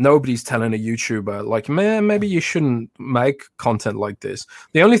 Nobody's telling a YouTuber like, man, maybe you shouldn't make content like this.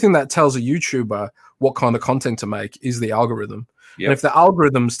 The only thing that tells a YouTuber what kind of content to make is the algorithm. Yep. And if the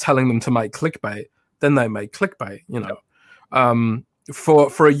algorithm's telling them to make clickbait, then they make clickbait.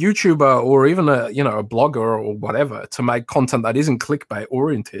 For a YouTuber or even a blogger or whatever to make content that isn't clickbait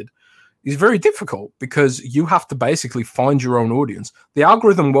oriented is very difficult, because you have to basically find your own audience. The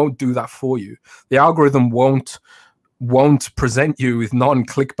algorithm won't do that for you. The algorithm won't present you with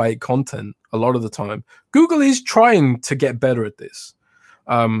non-clickbait content a lot of the time. Google is trying to get better at this.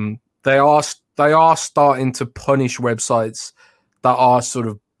 They are starting to punish websites that are sort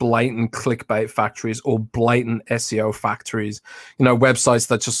of blatant clickbait factories or blatant SEO factories. Websites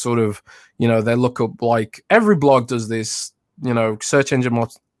that just sort of, they look up, like every blog does this. Search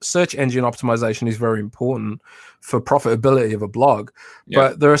engine optimization is very important for profitability of a blog.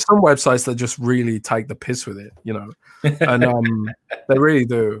 But there are some websites that just really take the piss with it, and they really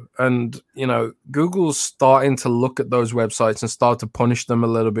do. And Google's starting to look at those websites and start to punish them a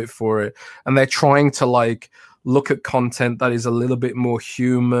little bit for it, and they're trying to look at content that is a little bit more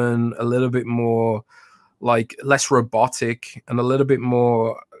human, a little bit more less robotic, and a little bit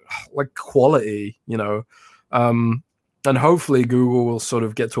more quality, and hopefully Google will sort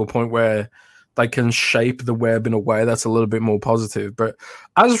of get to a point where they can shape the web in a way that's a little bit more positive. But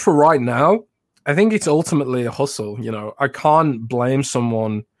as for right now, I think it's ultimately a hustle. I can't blame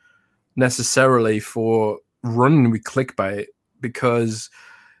someone necessarily for running with clickbait, because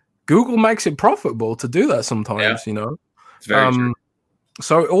Google makes it profitable to do that sometimes. It's very true.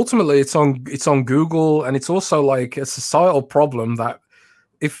 So ultimately it's on Google, and it's also like a societal problem that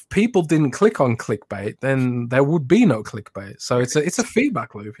if people didn't click on clickbait, then there would be no clickbait. So it's a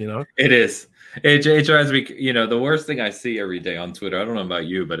feedback loop, It is. It drives me, the worst thing I see every day on Twitter, I don't know about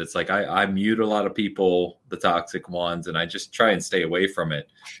you, but it's like I mute a lot of people, the toxic ones, and I just try and stay away from it.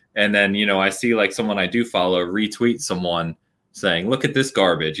 And then, I see someone I do follow retweet someone saying, look at this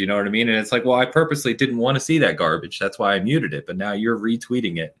garbage, you know what I mean? And it's like, well, I purposely didn't want to see that garbage. That's why I muted it. But now you're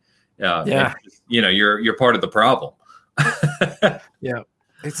retweeting it. You're part of the problem. Yeah.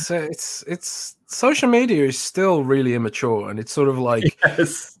 It's social media is still really immature, and it's sort of like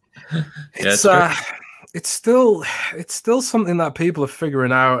it's still something that people are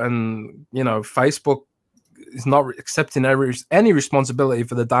figuring out, and Facebook is not accepting any responsibility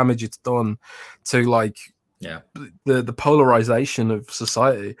for the damage it's done to the polarization of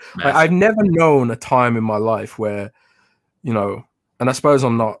society. I've never known a time in my life where and I suppose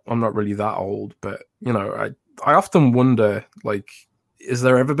I'm not really that old, but I often wonder, is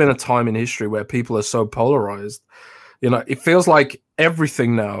there ever been a time in history where people are so polarized? It feels like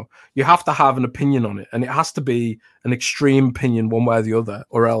everything now, you have to have an opinion on it, and it has to be an extreme opinion one way or the other,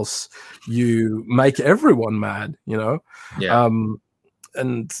 or else you make everyone mad,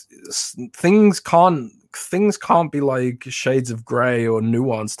 and things can't be like shades of gray or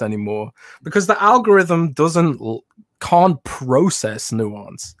nuanced anymore, because the algorithm can't process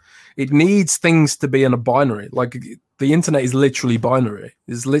nuance. It needs things to be in a binary. The internet is literally binary.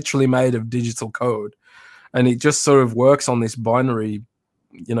 It's literally made of digital code. And it just sort of works on this binary,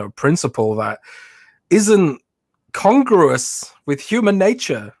 principle that isn't congruous with human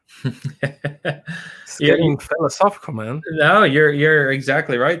nature. It's getting philosophical, man. No, you're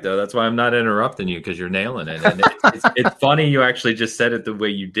exactly right, though. That's why I'm not interrupting you, because you're nailing it. And it's funny you actually just said it the way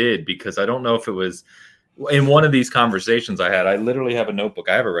you did, because I don't know if it was in one of these conversations I had. I literally have a notebook.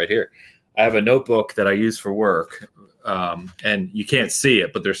 I have it right here. I have a notebook that I use for work. And you can't see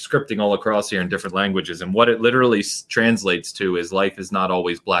it, but there's scripting all across here in different languages. And what it literally translates to is life is not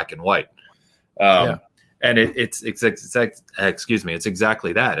always black and white. And it's excuse me, it's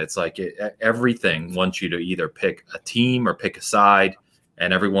exactly that. It's like everything wants you to either pick a team or pick a side,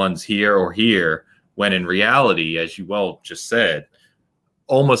 and everyone's here or here. When in reality, as you well just said,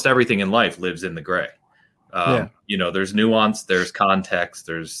 almost everything in life lives in the gray. You know, there's nuance, there's context,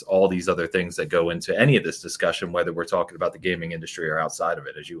 there's all these other things that go into any of this discussion, whether we're talking about the gaming industry or outside of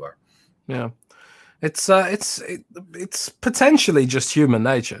it, as you are. Yeah. It's potentially just human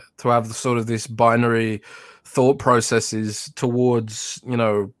nature to have the sort of this binary thought processes towards, you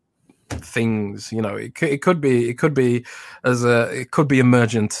know, things. You know, it could be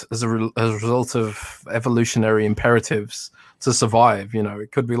emergent as a result of evolutionary imperatives to survive. You know,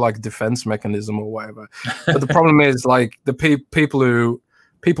 it could be like a defense mechanism or whatever. But the problem is, like, the people who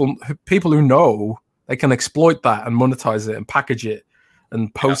know they can exploit that and monetize it and package it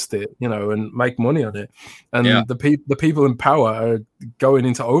and post it, you know, and make money on it. And the people in power are going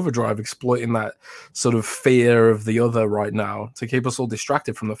into overdrive, exploiting that sort of fear of the other right now to keep us all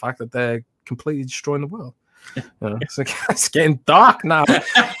distracted from the fact that they're completely destroying the world. You know, it's getting dark now.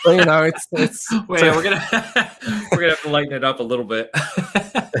 But, you know, it's wait, we're gonna have to lighten it up a little bit.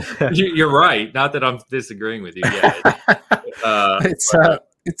 You're right. Not that I'm disagreeing with you. Yeah,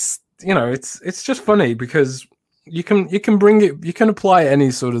 it's you know, it's just funny because you can bring it, you can apply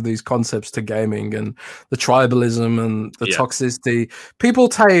any sort of these concepts to gaming and the tribalism and the toxicity. People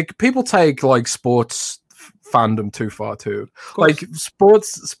take like sports fandom too far too. Like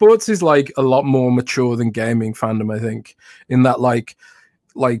sports is like a lot more mature than gaming fandom, I think, in that like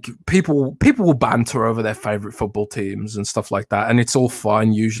people will banter over their favorite football teams and stuff like that, and it's all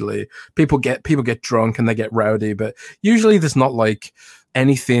fine. Usually people get drunk and they get rowdy, but usually there's not like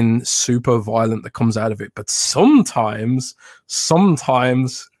anything super violent that comes out of it. But sometimes,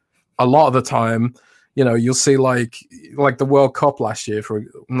 a lot of the time, you know, you'll see like the World Cup whenever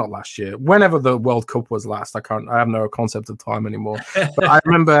the World Cup was last. I have no concept of time anymore. But I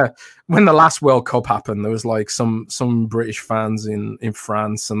remember when the last World Cup happened, there was like some British fans in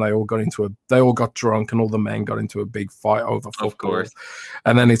France, and they all got drunk, and all the men got into a big fight over football. Of course.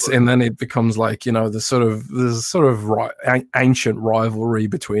 And then it becomes like, you know, there's sort of ancient rivalry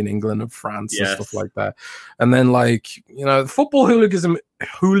between England and France and stuff like that. And then, like, you know, football hooliganism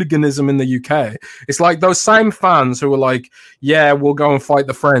in the UK. It's like those same fans who are like, yeah, we'll go and fight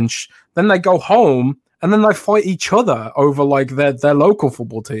the French. Then they go home and then they fight each other over like their local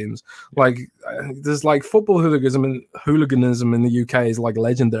football teams. Like there's like football hooliganism in the UK is like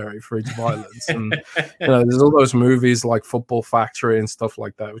legendary for its violence. And you know, there's all those movies like Football Factory and stuff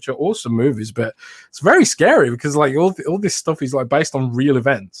like that, which are awesome movies, but it's very scary because like all this stuff is like based on real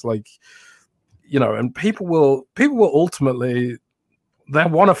events. Like, you know, and people will ultimately, they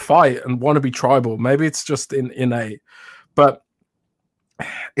want to fight and want to be tribal. Maybe it's just innate, but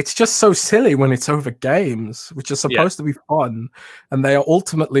it's just so silly when it's over games, which are supposed to be fun, and they are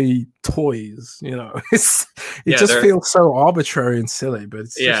ultimately toys. You know, it just feels so arbitrary and silly. But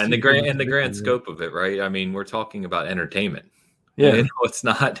it's in the grand scope of it, right? I mean, we're talking about entertainment. Yeah, you know, it's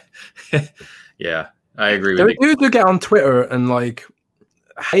not. Yeah, I agree with you. You do get on Twitter and like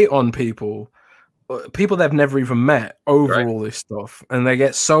hate on people they've never even met over all this stuff, and they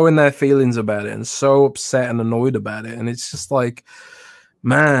get so in their feelings about it and so upset and annoyed about it, and it's just like,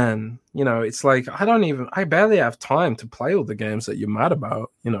 man, you know, it's like I barely have time to play all the games that you're mad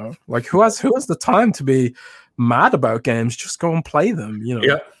about. You know, like who has the time to be mad about games? Just go and play them. You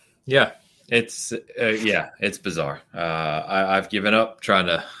know. Yeah. It's it's bizarre. I've given up trying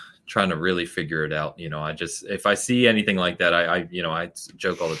to really figure it out. You know, if I see anything like that, I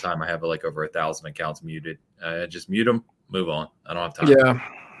joke all the time. I have like over 1,000 accounts muted. I just mute them, move on. I don't have time. Yeah.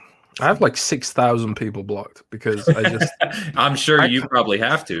 I have like 6,000 people blocked because I just. I'm sure you probably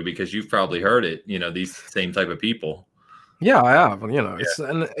have to, because you've probably heard it. You know, these same type of people. Yeah, I have. You know,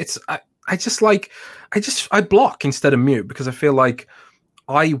 I block instead of mute because I feel like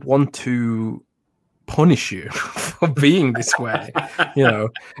I want to punish you for being this way. You know,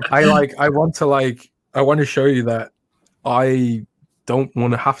 I want to show you that I don't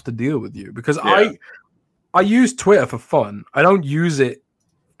want to have to deal with you, because I use Twitter for fun. I don't use it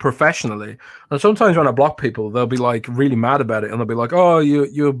professionally. And sometimes when I block people, they'll be like really mad about it, and they'll be like, oh,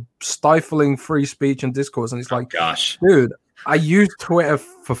 you're stifling free speech and discourse. And it's like, gosh, dude, I use Twitter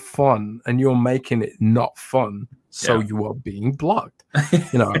for fun and you're making it not fun, so you are being blocked.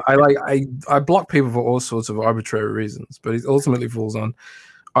 You know, I block people for all sorts of arbitrary reasons, but it ultimately falls on,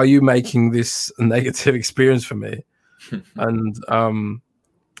 are you making this a negative experience for me? And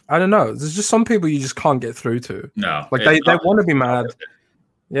I don't know, there's just some people you just can't get through to. No, like they want to be mad.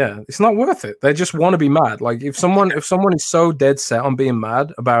 Yeah, it's not worth it. They just want to be mad. Like if someone is so dead set on being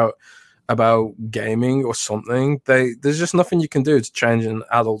mad about about gaming or something, there's just nothing you can do to change an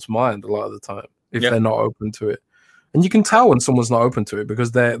adult's mind a lot of the time if they're not open to it. And you can tell when someone's not open to it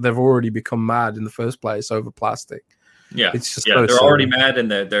because they've already become mad in the first place over plastic. Yeah, it's just they're already mad,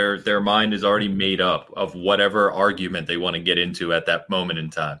 and their mind is already made up of whatever argument they want to get into at that moment in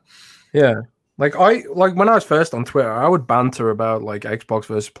time. Yeah, like when I was first on Twitter, I would banter about like Xbox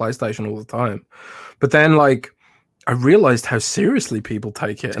versus PlayStation all the time, but then like I realized how seriously people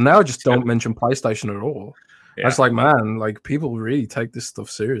take it, and now I just don't mention PlayStation at all. I was like, man, like people really take this stuff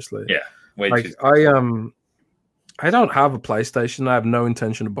seriously. Yeah, like I don't have a PlayStation. I have no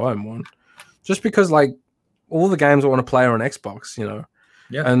intention of buying one, just because like all the games I want to play are on Xbox, you know,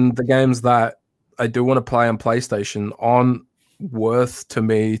 and the games that I do want to play on PlayStation aren't worth to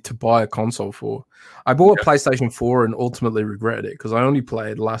me to buy a console for. I bought a PlayStation 4 and ultimately regretted it because I only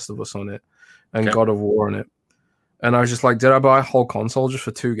played Last of Us on it and God of War on it. And I was just like, did I buy a whole console just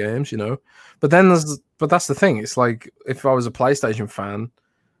for 2 games, you know? But that's the thing. It's like if I was a PlayStation fan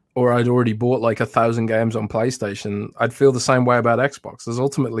or I'd already bought like 1,000 games on PlayStation, I'd feel the same way about Xbox. There's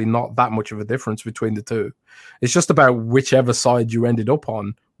ultimately not that much of a difference between the two. It's just about whichever side you ended up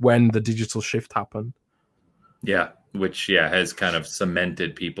on when the digital shift happened. Yeah, which has kind of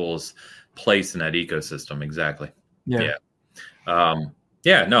cemented people's place in that ecosystem. Exactly. Yeah.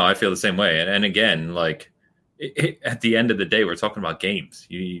 No, I feel the same way. And again, like at the end of the day, we're talking about games.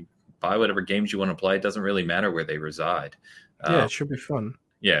 You buy whatever games you want to play. It doesn't really matter where they reside. It should be fun.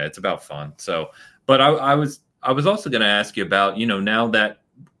 Yeah, it's about fun. So, but I was also going to ask you about, you know, now that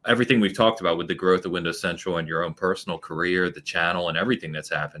everything we've talked about with the growth of Windows Central and your own personal career, the channel, and everything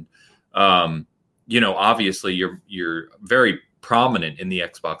that's happened, you know, obviously you're very prominent in the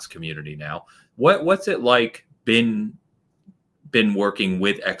Xbox community now. What's it like been working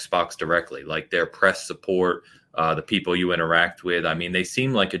with Xbox directly, like their press support, the people you interact with? I mean, they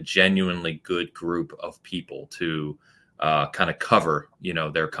seem like a genuinely good group of people to kind of cover, you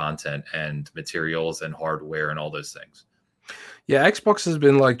know, their content and materials and hardware and all those things. Yeah, Xbox has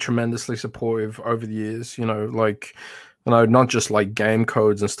been like tremendously supportive over the years, you know, like, you know, not just like game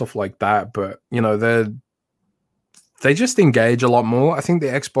codes and stuff like that, but, you know, they just engage a lot more. I think the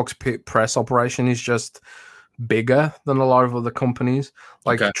Xbox press operation is just bigger than a lot of other companies.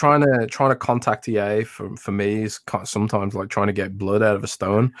 Like trying to contact EA for me is sometimes like trying to get blood out of a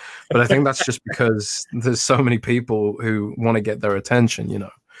stone. But I think that's just because there's so many people who want to get their attention, you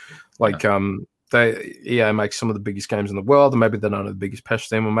know. Like EA makes some of the biggest games in the world, and maybe they don't have the biggest patch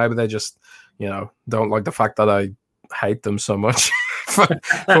team, or maybe they just, you know, don't like the fact that I hate them so much for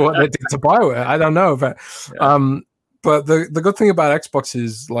what they did to BioWare. I don't know, but the good thing about Xbox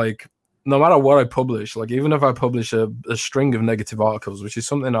is like, no matter what I publish, like even if I publish a string of negative articles, which is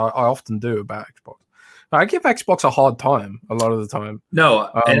something I often do about Xbox, I give Xbox a hard time a lot of the time. No,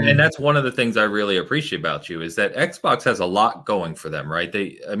 and that's one of the things I really appreciate about you is that Xbox has a lot going for them, right?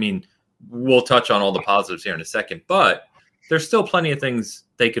 I mean, we'll touch on all the positives here in a second, but there's still plenty of things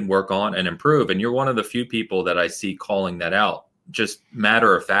they can work on and improve. And you're one of the few people that I see calling that out just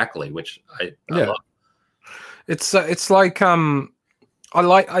matter of factly, which I love. It's like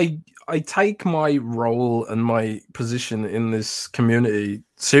I take my role and my position in this community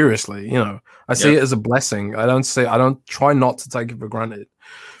seriously. You know, I see it as a blessing. I don't try not to take it for granted,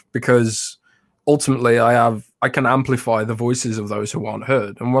 because ultimately I can amplify the voices of those who aren't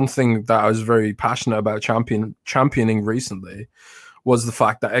heard. And one thing that I was very passionate about championing recently was the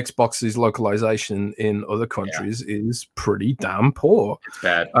fact that Xbox's localization in other countries is pretty damn poor. It's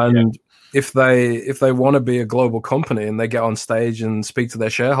bad. And if they want to be a global company and they get on stage and speak to their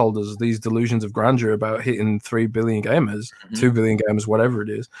shareholders, these delusions of grandeur about hitting 3 billion gamers, 2 billion gamers, whatever it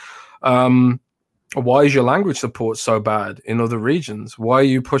is, why is your language support so bad in other regions? Why are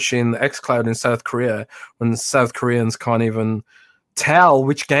you pushing xCloud in South Korea when South Koreans can't even tell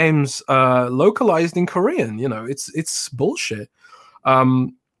which games are localized in Korean? You know, it's bullshit.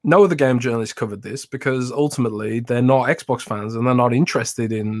 No other game journalist covered this because ultimately they're not Xbox fans and they're not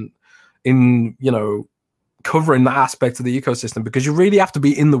interested in you know, covering that aspect of the ecosystem, because you really have to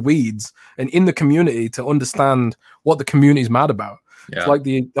be in the weeds and in the community to understand what the community is mad about. It's like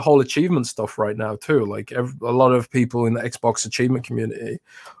the whole achievement stuff right now too. Like a lot of people in the Xbox achievement community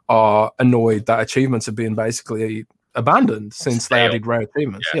are annoyed that achievements have been basically abandoned since they added rare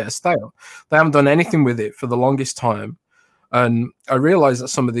achievements. Stale. They haven't done anything with it for the longest time. And I realize that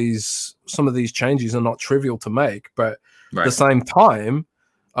some of these changes are not trivial to make, but at the same time,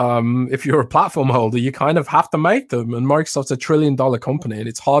 if you're a platform holder, you kind of have to make them. And Microsoft's $1 trillion company, and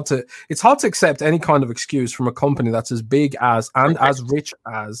it's hard to accept any kind of excuse from a company that's as big as and as rich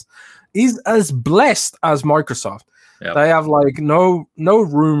as is as blessed as Microsoft Yep. They have like no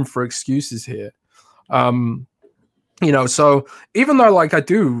room for excuses here. So even though like I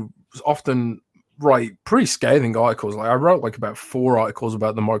do often write pretty scathing articles, like I wrote like about 4 articles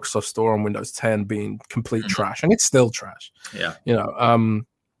about the Microsoft Store on Windows 10 being complete trash, and it's still trash. Yeah.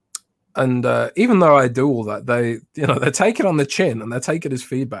 And even though I do all that, they take it on the chin and they take it as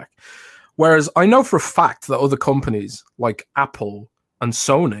feedback. Whereas I know for a fact that other companies like Apple and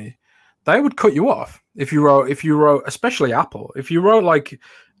Sony, they would cut you off if you wrote, especially Apple, if you wrote like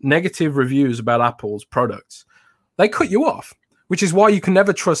negative reviews about Apple's products, they cut you off, which is why you can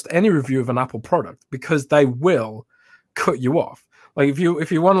never trust any review of an Apple product, because they will cut you off. Like if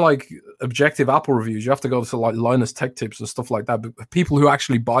you want like objective Apple reviews, you have to go to like Linus Tech Tips and stuff like that. But people who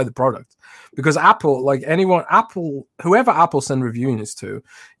actually buy the product, because Apple, like whoever Apple send reviewing this to,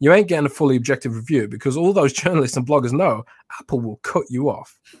 you ain't getting a fully objective review, because all those journalists and bloggers know Apple will cut you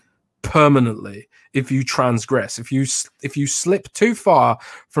off permanently if you transgress. If you slip too far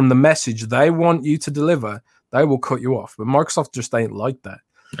from the message they want you to deliver, they will cut you off. But Microsoft just ain't like that.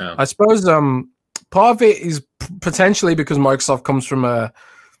 No. I suppose part of it is potentially because Microsoft comes from a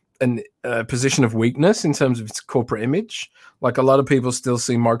position of weakness in terms of its corporate image. Like a lot of people still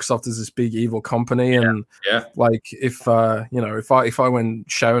see Microsoft as this big evil company, and like if I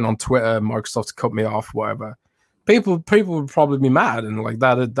went shouting on Twitter, Microsoft cut me off, whatever, people would probably be mad, and like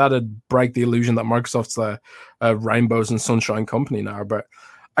that'd break the illusion that Microsoft's a rainbows and sunshine company now. But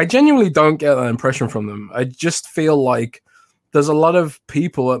I genuinely don't get that impression from them. I just feel like there's a lot of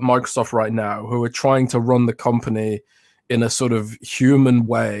people at Microsoft right now who are trying to run the company in a sort of human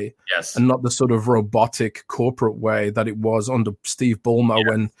way, and not the sort of robotic corporate way that it was under Steve Ballmer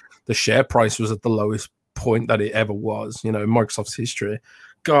when the share price was at the lowest point that it ever was, in Microsoft's history.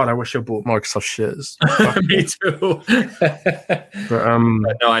 God, I wish I bought Microsoft shares. Me too. But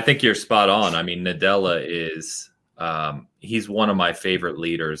no, I think you're spot on. I mean, Nadella is he's one of my favorite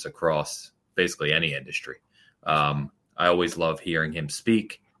leaders across basically any industry. I always love hearing him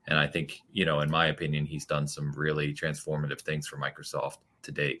speak. And I think, in my opinion, he's done some really transformative things for Microsoft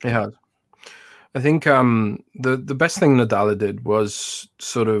to date. He has. I think the best thing Nadella did was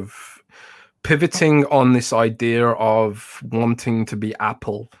sort of pivoting on this idea of wanting to be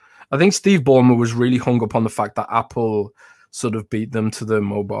Apple. I think Steve Ballmer was really hung up on the fact that Apple sort of beat them to the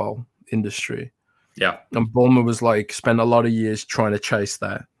mobile industry. Yeah. And Ballmer was like, spent a lot of years trying to chase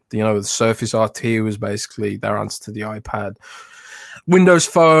that. The Surface RT was basically their answer to the iPad. Windows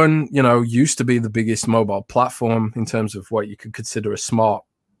Phone, used to be the biggest mobile platform in terms of what you could consider a smart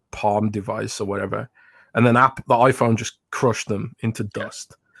palm device or whatever. And then the iPhone just crushed them into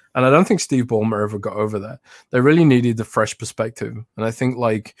dust. And I don't think Steve Ballmer ever got over that. They really needed a fresh perspective. And I think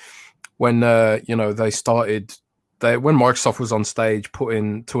like when, they started, when Microsoft was on stage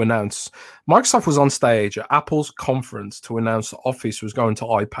Microsoft was on stage at Apple's conference to announce Office was going to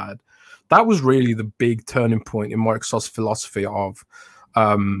iPad. That was really the big turning point in Microsoft's philosophy of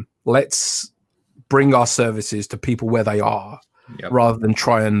let's bring our services to people where they are, rather than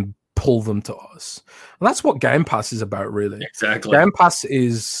try and pull them to us. And that's what Game Pass is about, really. Exactly. Game Pass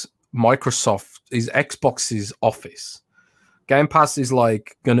is Xbox's Office. Game Pass is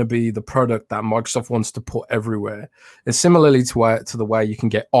like going to be the product that Microsoft wants to put everywhere. And similarly to the way you can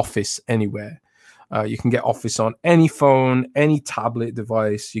get Office anywhere. You can get Office on any phone, any tablet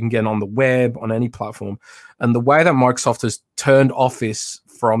device. You can get it on the web, on any platform. And the way that Microsoft has turned Office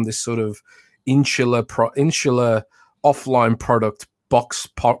from this sort of insular offline product, box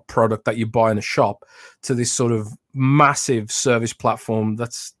product that you buy in a shop, to this sort of massive service platform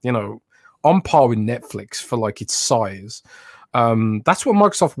that's, on par with Netflix for like its size. That's what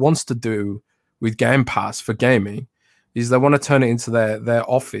Microsoft wants to do with Game Pass for gaming. Is they want to turn it into their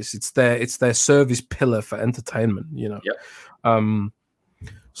Office. It's their service pillar for entertainment,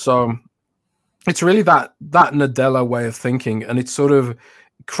 So it's really that Nadella way of thinking, and it's sort of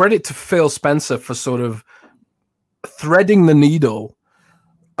credit to Phil Spencer for sort of threading the needle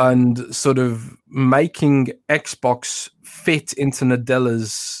and sort of making Xbox fit into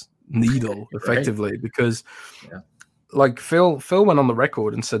Nadella's needle effectively, because like Phil went on the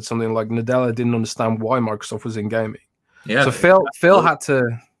record and said something like Nadella didn't understand why Microsoft was in gaming. Yeah. So Phil had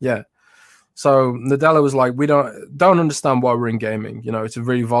to, So Nadella was like, we don't understand why we're in gaming. It's a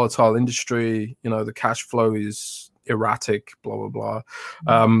really volatile industry. The cash flow is erratic, blah, blah, blah.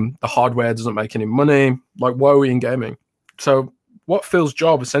 The hardware doesn't make any money. Like, why are we in gaming? So what Phil's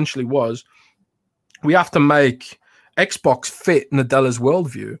job essentially was, we have to make Xbox fit Nadella's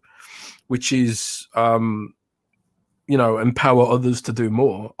worldview, which is, empower others to do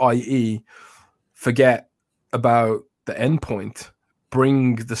more, i.e. forget about the endpoint,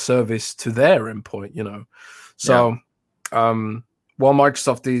 bring the service to their endpoint, So while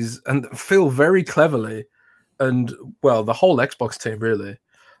Microsoft is, and Phil very cleverly, and well, the whole Xbox team really,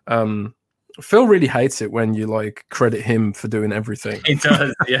 Phil really hates it when you like credit him for doing everything. He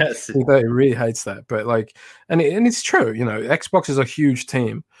does, yes. He really hates that, but like, and it's true. You know, Xbox is a huge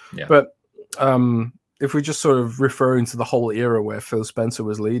team, Yeah. but if we just sort of referring to the whole era where Phil Spencer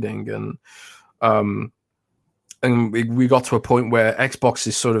was leading, and we got to a point where Xbox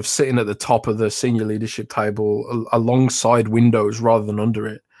is sort of sitting at the top of the senior leadership table alongside Windows rather than under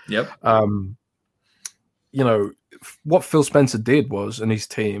it. Yep. You know, what Phil Spencer did was, and his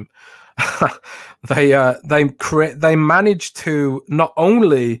team, they managed to not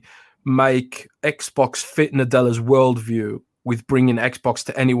only make Xbox fit Nadella's worldview with bringing Xbox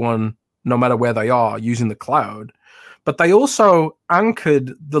to anyone, no matter where they are, using the cloud, but they also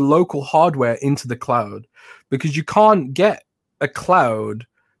anchored the local hardware into the cloud, because you can't get a cloud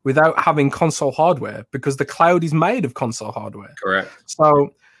without having console hardware, because the cloud is made of console hardware. Correct. So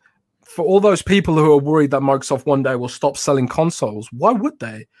for all those people who are worried that Microsoft one day will stop selling consoles, why would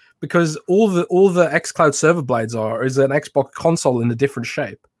they? Because all the xCloud server blades is an Xbox console in a different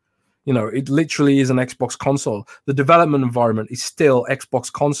shape. You know, it literally is an Xbox console. The development environment is still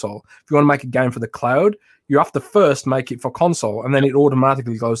Xbox console. If you want to make a game for the cloud, you have to first make it for console, and then it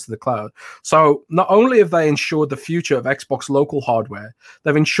automatically goes to the cloud. So not only have they ensured the future of Xbox local hardware,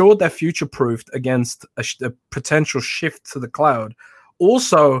 they've ensured they're future-proofed against a potential shift to the cloud.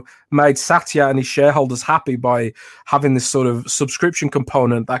 Also made Satya and his shareholders happy by having this sort of subscription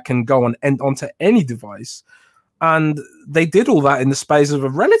component that can go onto any device. And they did all that in the space of a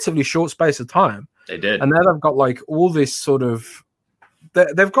relatively short space of time. They did. And now they've got like all this sort of,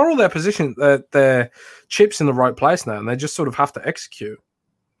 they've got all their position, their chips in the right place now, and they just sort of have to execute.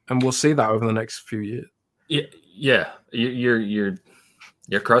 And we'll see that over the next few years. Yeah. You're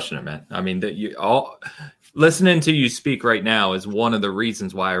crushing it, man. I mean, listening to you speak right now is one of the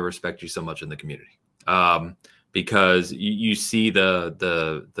reasons why I respect you so much in the community. Because you see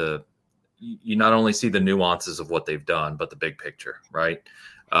you not only see the nuances of what they've done, but the big picture, right?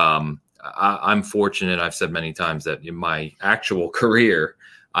 I'm fortunate. I've said many times that in my actual career,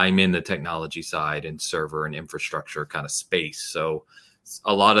 I'm in the technology side and server and infrastructure kind of space. So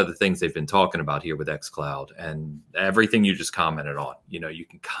a lot of the things they've been talking about here with xCloud and everything you just commented on, you know, you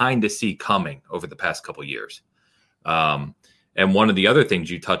can kind of see coming over the past couple of years. And one of the other things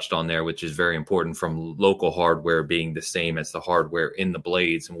you touched on there, which is very important, from local hardware being the same as the hardware in the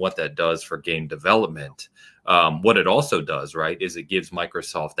blades and what that does for game development. What it also does, right, is it gives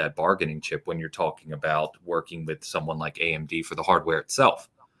Microsoft that bargaining chip when you're talking about working with someone like AMD for the hardware itself.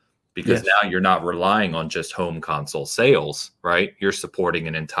 Because now you're not relying on just home console sales, right? You're supporting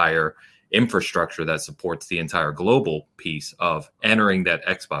an entire infrastructure that supports the entire global piece of entering that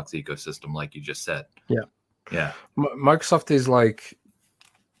Xbox ecosystem, like you just said. Yeah. Microsoft is like,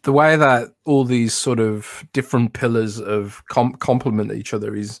 the way that all these sort of different pillars of complement each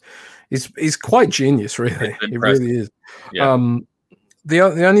other is quite genius, really. It really is. Yeah. The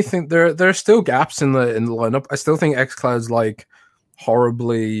only thing, there are still gaps in the lineup. I still think xCloud's like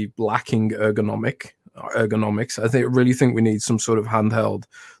horribly lacking ergonomics. I really think we need some sort of handheld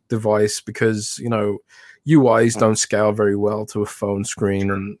device, because, you know, UIs don't scale very well to a phone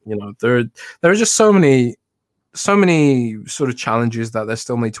screen, and you know there are just so many sort of challenges that they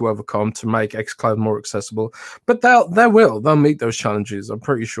still need to overcome to make xCloud more accessible. But they'll meet those challenges. I'm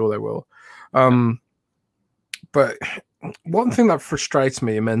pretty sure they will. But one thing that frustrates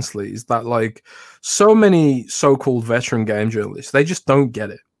me immensely is that, like, so many so-called veteran game journalists, they just don't get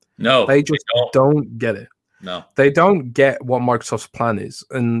it. No, they just don't get it. No, they don't get what Microsoft's plan is,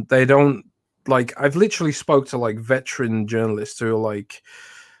 and they don't, like, I've literally spoke to like veteran journalists who are like,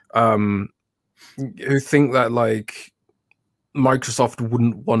 who think that like Microsoft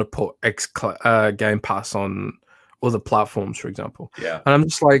wouldn't want to put Game Pass on other platforms, for example. Yeah. And I'm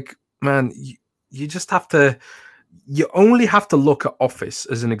just like, man, you just have to, you only have to look at Office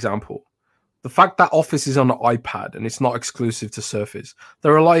as an example. The fact that Office is on an iPad and it's not exclusive to Surface.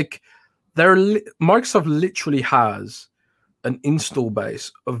 Microsoft literally has an install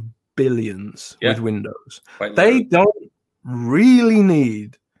base of billions with Windows. They don't really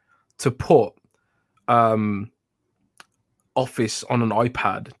need to put Office on an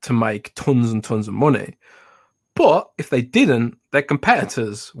iPad to make tons and tons of money. But if they didn't, their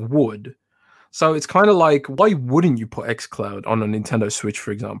competitors would. So it's kind of like, why wouldn't you put xCloud on a Nintendo Switch,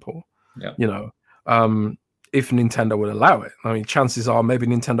 for example? Yeah. You know, if Nintendo would allow it. I mean, chances are maybe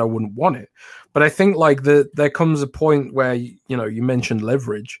Nintendo wouldn't want it. But I think like there comes a point where, you know, you mentioned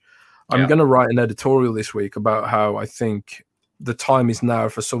leverage. I'm going to write an editorial this week about how I think the time is now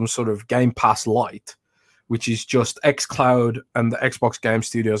for some sort of Game Pass Lite, which is just xCloud and the Xbox Game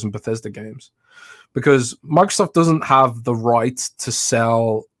Studios and Bethesda games, because Microsoft doesn't have the right to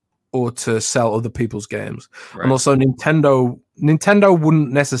sell other people's games. Right. And also Nintendo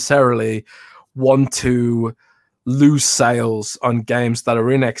wouldn't necessarily want to lose sales on games that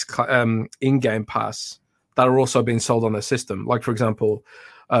are in Game Pass that are also being sold on their system. Like, for example,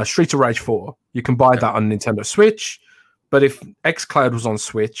 Streets of Rage 4. You can buy that on Nintendo Switch, but if xCloud was on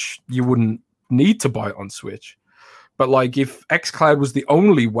Switch, you wouldn't need to buy it on Switch. But like, if xCloud was the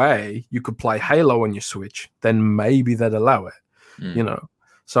only way you could play Halo on your Switch, then maybe they'd allow it, you know?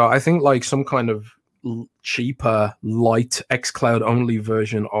 So I think like some kind of cheaper, light xCloud only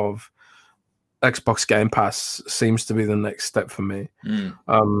version of Xbox Game Pass seems to be the next step for me.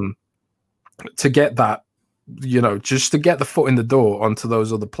 To get that, you know, just to get the foot in the door onto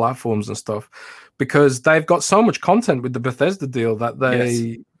those other platforms and stuff, because they've got so much content with the Bethesda deal that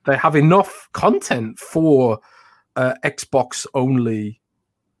they have enough content for Xbox only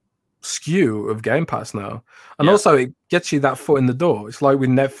SKU of Game Pass now. And also it gets you that foot in the door. It's like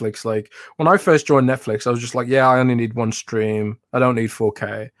with Netflix. Like when I first joined Netflix, I was just like, yeah, I only need one stream. I don't need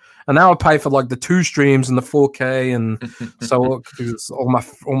 4K. And now I pay for like the 2 streams and the 4K, and so because all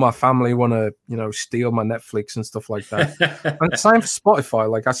my family want to, you know, steal my Netflix and stuff like that. And same for Spotify.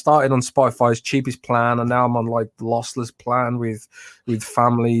 Like I started on Spotify's cheapest plan, and now I'm on like the lossless plan with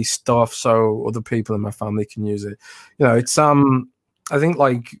family stuff, so other people in my family can use it. You know, it's I think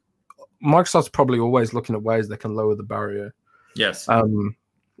like Microsoft's probably always looking at ways they can lower the barrier. Yes. And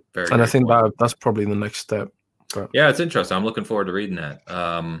I think that's probably the next step. But. Yeah, it's interesting. I'm looking forward to reading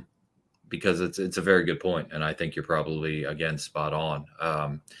that. Because it's a very good point, and I think you're probably again spot on.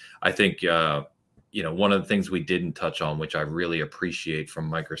 I think you know, one of the things we didn't touch on, which I really appreciate from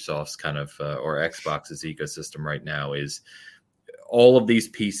Microsoft's kind of or Xbox's ecosystem right now, is all of these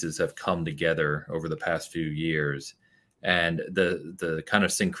pieces have come together over the past few years, and the kind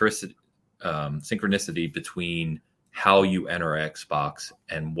of synchronicity between how you enter Xbox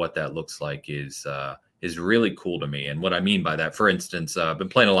and what that looks like is really cool to me. And what I mean by that, for instance, I've been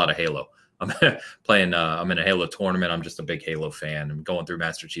playing a lot of Halo. I'm in a Halo tournament. I'm just a big Halo fan. I'm going through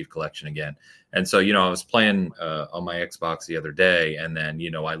Master Chief Collection again. And so, you know, I was playing on my Xbox the other day, and then, you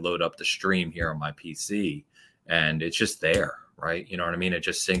know, I load up the stream here on my PC, and it's just there, right? You know what I mean? It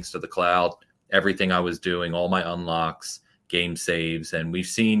just syncs to the cloud, everything I was doing, all my unlocks, game saves. And we've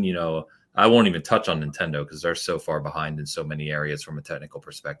seen, you know, I won't even touch on Nintendo because they're so far behind in so many areas from a technical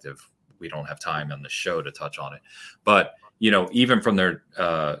perspective. We don't have time on the show to touch on it. But, you know, even from their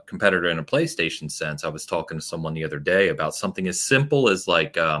competitor in a PlayStation sense, I was talking to someone the other day about something as simple as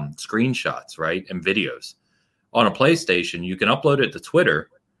like screenshots, right? And videos. On a PlayStation, you can upload it to Twitter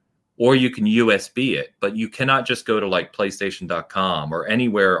or you can USB it, but you cannot just go to like PlayStation.com or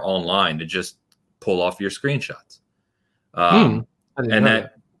anywhere online to just pull off your screenshots. And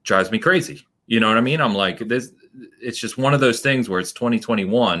that drives me crazy. You know what I mean? I'm like, it's just one of those things where it's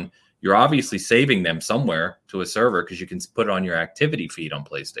 2021. You're obviously saving them somewhere to a server because you can put it on your activity feed on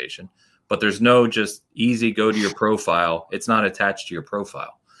PlayStation, but there's no just easy go to your profile. It's not attached to your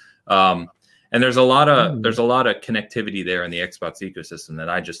profile. And there's a lot of connectivity there in the Xbox ecosystem that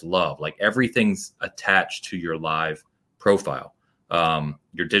I just love. Like everything's attached to your live profile,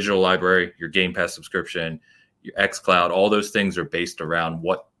 your digital library, your Game Pass subscription, your xCloud, all those things are based around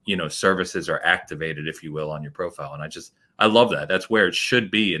what, you know, services are activated, if you will, on your profile. And I love that. That's where it should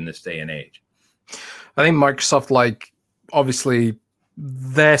be in this day and age. I think Microsoft, like, obviously,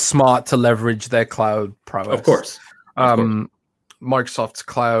 they're smart to leverage their cloud prowess. Of course. Microsoft's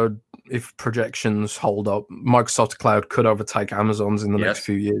cloud, if projections hold up, Microsoft's cloud could overtake Amazon's in the next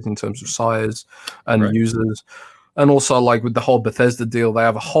few years in terms of size and users. And also, like with the whole Bethesda deal, they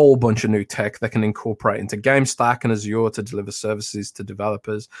have a whole bunch of new tech they can incorporate into GameStack and Azure to deliver services to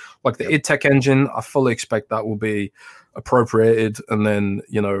developers. Like the id Tech engine, I fully expect that will be appropriated and then,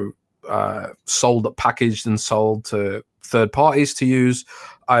 you know, packaged and sold to third parties to use.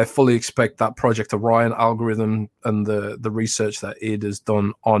 I fully expect that Project Orion algorithm and the research that id has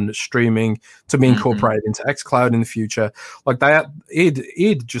done on streaming to be incorporated into xCloud in the future. Like that,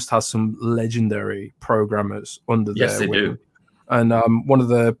 id just has some legendary programmers under there. Yes, they do. And one of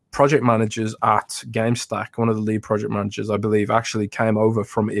the project managers at GameStack, one of the lead project managers, I believe, actually came over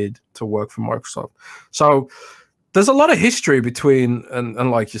from id to work for Microsoft. So there's a lot of history between,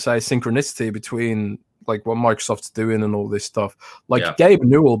 and like you say, synchronicity between like what Microsoft's doing and all this stuff. Like Gabe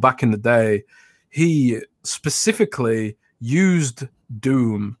Newell back in the day, he specifically used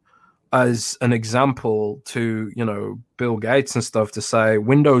Doom as an example to, you know, Bill Gates and stuff to say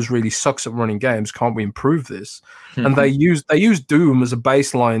Windows really sucks at running games. Can't we improve this? And they use Doom as a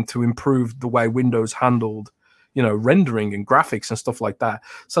baseline to improve the way Windows handled, you know, rendering and graphics and stuff like that.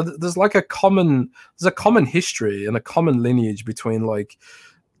 So there's like a common history and a common lineage between like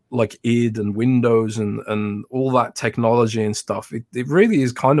id and Windows and all that technology and stuff. It really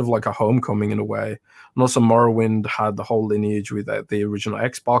is kind of like a homecoming in a way. And also Morrowind had the whole lineage with the original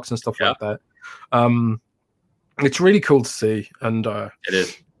Xbox and stuff like that. It's really cool to see. And it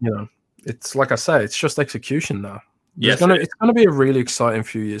is, you know, it's like I say, it's just execution now. Yes, it's gonna be a really exciting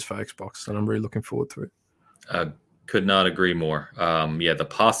few years for Xbox, and I'm really looking forward to it. Could not agree more. The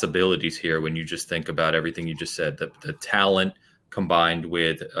possibilities here when you just think about everything you just said, the talent combined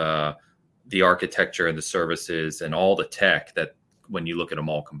with the architecture and the services and all the tech, that when you look at them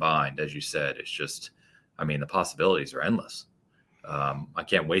all combined, as you said, it's just, I mean, the possibilities are endless. I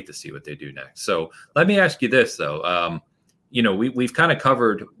can't wait to see what they do next. So let me ask you this, though. You know, we've kind of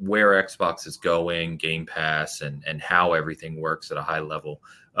covered where Xbox is going, Game Pass, and how everything works at a high level,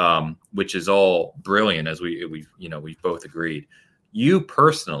 which is all brilliant, as we've both agreed. You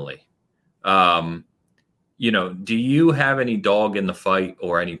personally, you know, do you have any dog in the fight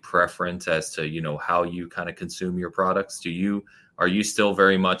or any preference as to, you know, how you kind of consume your products? Are you still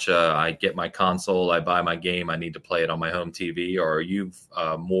very much I get my console, I buy my game, I need to play it on my home TV, or are you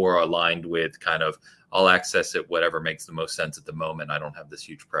more aligned with kind of I'll access it whatever makes the most sense at the moment, I don't have this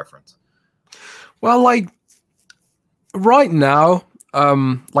huge preference? Well, like right now,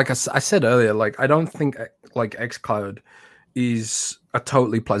 like I said earlier, like I don't think like xCloud is a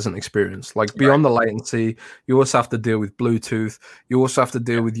totally pleasant experience. Like beyond the latency, you also have to deal with Bluetooth. You also have to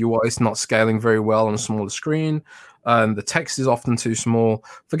deal with UIs not scaling very well on a smaller screen. The text is often too small.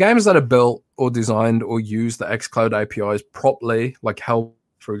 For games that are built or designed or use the xCloud APIs properly, like Help,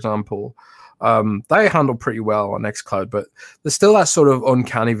 for example, they handle pretty well on xCloud, but there's still that sort of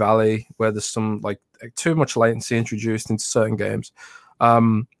uncanny valley where there's some like too much latency introduced into certain games.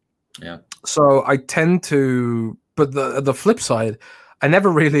 So I tend to, but the flip side, I never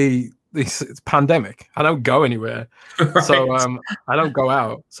really, it's pandemic. I don't go anywhere. Right. So I don't go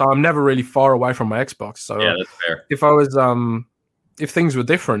out. So I'm never really far away from my Xbox. So yeah, that's fair. If I was, if things were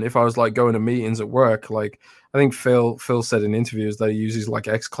different, if I was like going to meetings at work, like I think Phil said in interviews that he uses like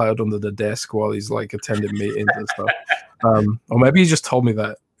xCloud under the desk while he's like attending meetings and stuff. Or maybe he just told me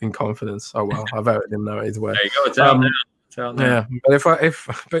that in confidence. Oh well, I've outed him now either way. There you go. It's out now. Yeah, but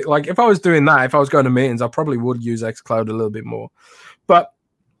if I was doing that, if I was going to meetings, I probably would use xCloud a little bit more. But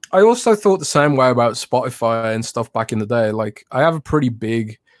I also thought the same way about Spotify and stuff back in the day. Like I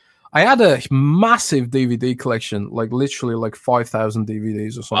had a massive DVD collection, like literally like 5,000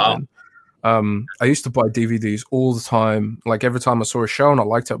 DVDs or something. Wow. I used to buy DVDs all the time. Like every time I saw a show and I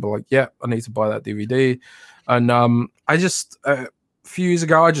liked it, I'd be like, yeah, I need to buy that DVD. And I just a few years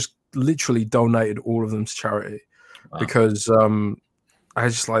ago, I just literally donated all of them to charity. Wow. Because I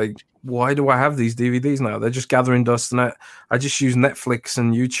just like, why do I have these DVDs now? They're just gathering dust, and I just use Netflix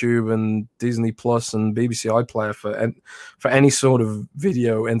and YouTube and Disney Plus and BBC iPlayer for any sort of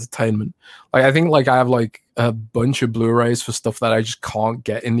video entertainment. Like I think like I have like a bunch of Blu-rays for stuff that I just can't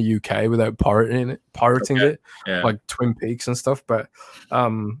get in the UK without pirating it, like Twin Peaks and stuff. But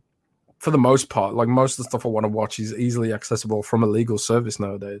for the most part, like most of the stuff I want to watch is easily accessible from a legal service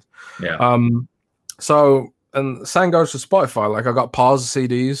nowadays. Yeah. So. And the same goes for Spotify. Like I got piles of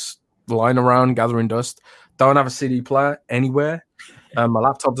CDs lying around, gathering dust. Don't have a CD player anywhere. My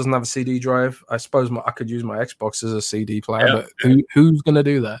laptop doesn't have a CD drive. I suppose I could use my Xbox as a CD player, but who's going to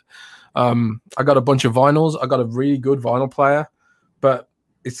do that? I got a bunch of vinyls. I got a really good vinyl player, but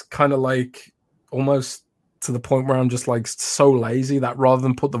it's kind of like almost to the point where I'm just like so lazy that rather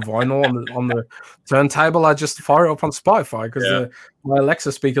than put the vinyl on the turntable, I just fire it up on Spotify because my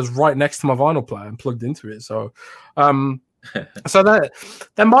Alexa speaker's right next to my vinyl player and plugged into it. So, so that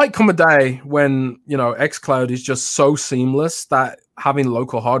there might come a day when, you know, xCloud is just so seamless that having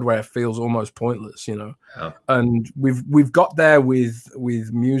local hardware feels almost pointless, you know. Oh. And we've got there with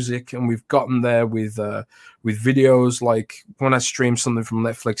music, and we've gotten there with videos. Like when I stream something from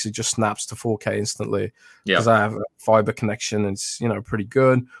Netflix, it just snaps to 4K instantly because I have a fiber connection. And it's, you know, pretty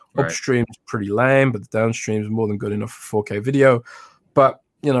good. Right. Upstream's pretty lame, but the downstream is more than good enough for 4K video. But,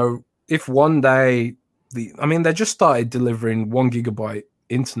 you know, if one day they just started delivering 1 gigabyte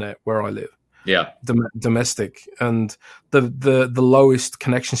internet where I live. Yeah, domestic, and the lowest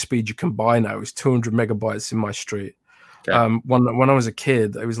connection speed you can buy now is 200 megabytes in my street. Okay. When I was a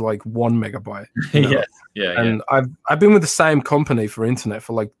kid, it was like 1 megabyte. You know? And I've been with the same company for internet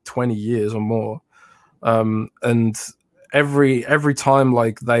for like 20 years or more, and every time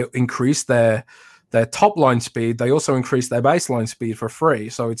like they increase their top line speed, they also increase their baseline speed for free.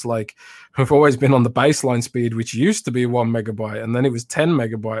 So it's like we've always been on the baseline speed, which used to be 1 megabyte, and then it was 10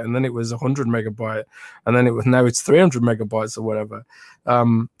 megabyte, and then it was 100 megabyte, and then now it's 300 megabytes or whatever.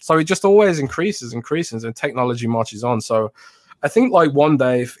 So it just always increases, and technology marches on. So I think like one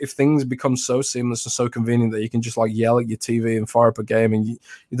day if things become so seamless and so convenient that you can just like yell at your TV and fire up a game, and you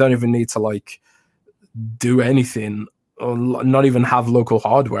don't even need to like do anything or not even have local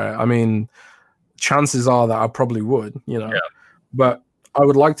hardware. I mean, chances are that I probably would, but I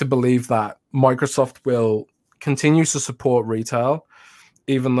would like to believe that Microsoft will continue to support retail,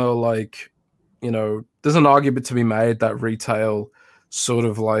 even though like, there's an argument to be made that retail sort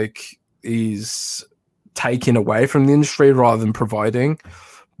of like is taking away from the industry rather than providing.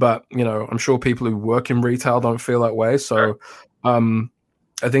 But, I'm sure people who work in retail don't feel that way. So I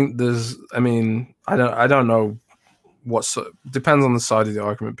think I don't know depends on the side of the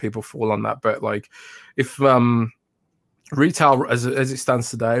argument people fall on that, but like if retail as it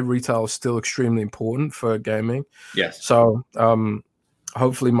stands today, retail is still extremely important for gaming. Yes. So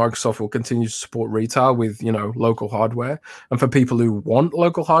hopefully Microsoft will continue to support retail with local hardware, and for people who want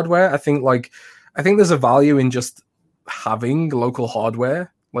local hardware, I think there's a value in just having local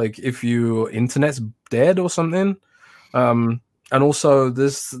hardware, like if your internet's dead or something. And also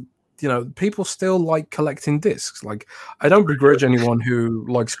there's people still like collecting discs. Like, I don't begrudge anyone who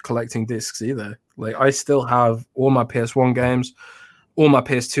likes collecting discs either. Like, I still have all my PS1 games, all my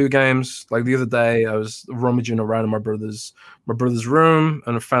PS2 games. Like the other day, I was rummaging around in my brother's room,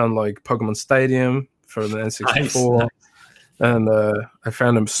 and I found like Pokemon Stadium for the N64, nice. And I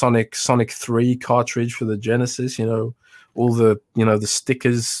found a Sonic 3 cartridge for the Genesis. All the the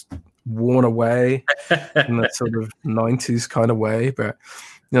stickers worn away in that sort of 90s kind of way, but.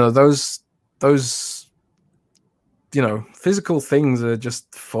 Those physical things are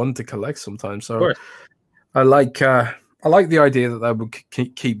just fun to collect sometimes. So I like the idea that they would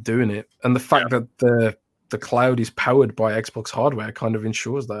keep doing it, and the fact that the cloud is powered by Xbox hardware kind of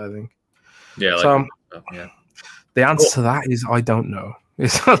ensures that, I think. Yeah. So the answer to that is I don't know.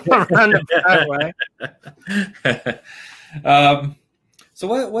 It's not a random way. So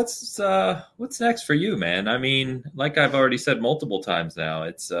what's next for you, man? I mean, like I've already said multiple times now,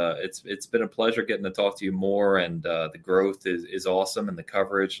 it's been a pleasure getting to talk to you more, and the growth is awesome, and the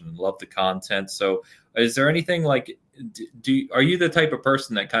coverage, and love the content. So is there anything like, are you the type of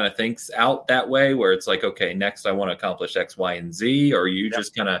person that kind of thinks out that way, where it's like, okay, next I want to accomplish X, Y, and Z, or are you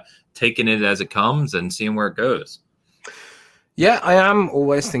just kind of taking it as it comes and seeing where it goes? Yeah, I am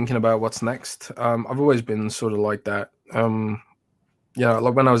always thinking about what's next. I've always been sort of like that.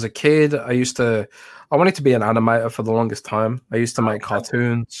 Like when I was a kid, I wanted to be an animator for the longest time. I used to make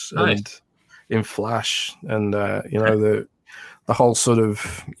cartoons and in Flash, and the whole sort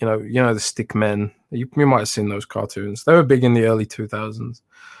of the stick men. You might have seen those cartoons. They were big in the early 2000s.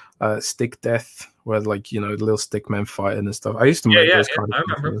 Stick Death, where like the little stick men fighting and stuff. I used to make those kind of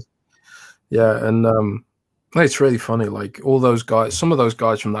cartoons. Yeah, and it's really funny. Like all those guys, some of those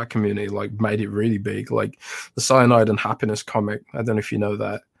guys from that community, like made it really big. Like the Cyanide and Happiness comic. I don't know if you know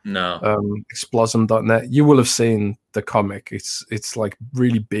that. No. Explosm.net. You will have seen the comic. It's like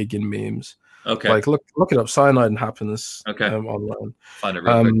really big in memes. Okay. Like look it up. Cyanide and Happiness. Okay. Online. Find it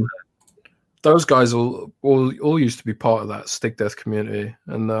real quick. Those guys all used to be part of that Stick Death community,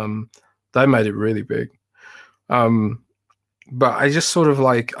 and they made it really big. But I just sort of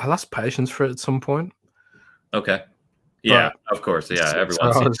like I lost patience for it at some point. Okay. Yeah, but, of course. Yeah,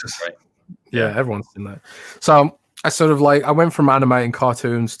 everyone's seen that, right? Yeah, everyone's seen that. So I sort of like I went from animating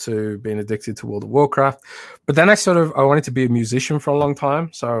cartoons to being addicted to World of Warcraft, but then I wanted to be a musician for a long time.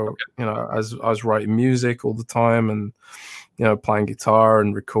 So as I was writing music all the time, and playing guitar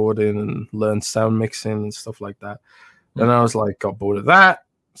and recording and learned sound mixing and stuff like that. And I was like, got bored of that.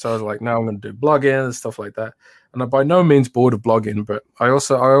 So I was like, now I'm going to do blogging and stuff like that. And I'm by no means bored of blogging, but I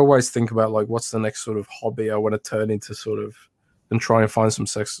always think about like, what's the next sort of hobby I want to turn into sort of and try and find some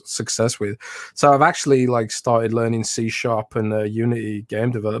success with. So I've actually like started learning C# and Unity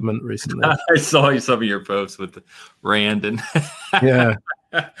game development recently. I saw some of your posts with Rand and yeah.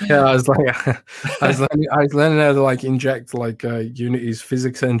 I was learning how to like inject like Unity's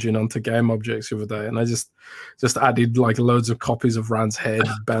physics engine onto game objects the other day, and I just added like loads of copies of Rand's head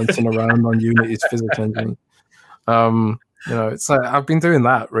bouncing around on Unity's physics engine. It's like I've been doing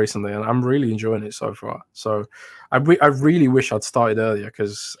that recently, and I'm really enjoying it so far. So I really wish I'd started earlier,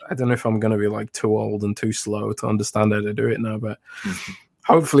 because I don't know if I'm going to be like too old and too slow to understand how to do it now. But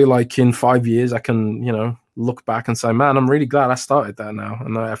hopefully, like in 5 years, I can look back and say, man, I'm really glad I started that now,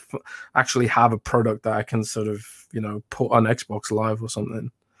 and actually have a product that I can sort of, put on Xbox Live or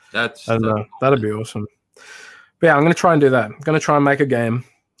something. That'd be awesome. But yeah, I'm gonna try and do that. I'm gonna try and make a game.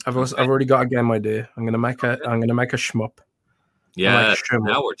 I've already got a game idea. I'm gonna make a shmup. Yeah,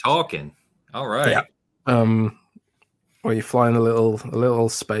 now we're talking. All right. Yeah. Where you fly in a little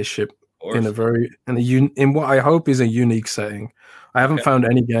spaceship in what I hope is a unique setting. I haven't found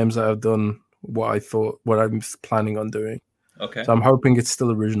any games that have done what I'm planning on doing. Okay. So I'm hoping it's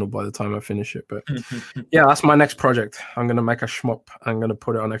still original by the time I finish it. But yeah, that's my next project. I'm gonna make a shmup. I'm gonna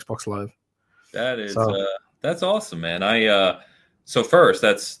put it on Xbox Live. That's awesome, man. So first,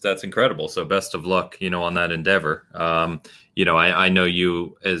 that's incredible. So best of luck, on that endeavor. I know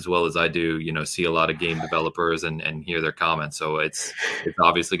you as well as I do, see a lot of game developers and hear their comments. So it's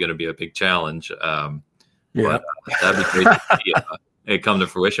obviously going to be a big challenge. That'd be great to see it come to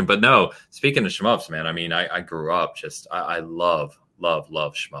fruition. But no, speaking of shmups, man, I mean, I grew up I love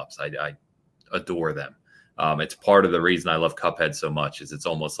shmups. I adore them. It's part of the reason I love Cuphead so much is it's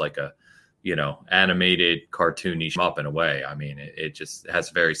almost like a, animated cartoony shmup in a way. I mean, it just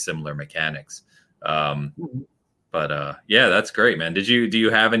has very similar mechanics. But yeah, that's great, man. Do you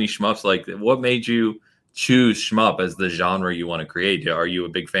have any shmups? Like, what made you choose shmup as the genre you want to create? Are you a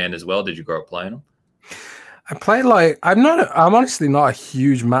big fan as well? Did you grow up playing them? I play I'm honestly not a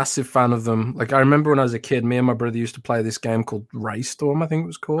huge, massive fan of them. Like, I remember when I was a kid, me and my brother used to play this game called Raystorm, I think it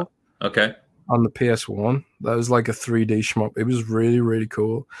was called. Okay. On the PS1. That was like a 3D shmup. It was really, really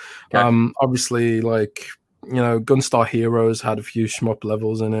cool. Okay. Obviously, like, Gunstar Heroes had a few shmup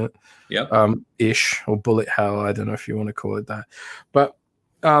levels in it. Yep. Ish, or Bullet Hell. I don't know if you want to call it that. But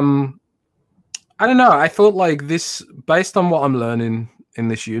I don't know. I thought like this, based on what I'm learning in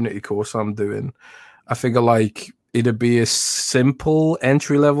this Unity course I'm doing, I figure like it'd be a simple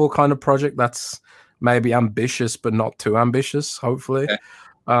entry level kind of project that's maybe ambitious but not too ambitious, hopefully. Okay.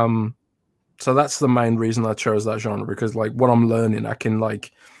 So that's the main reason I chose that genre, because like what I'm learning, I can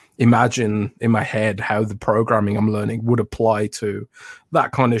like imagine in my head how the programming I'm learning would apply to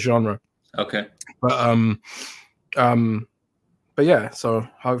that kind of genre. Okay. But yeah, so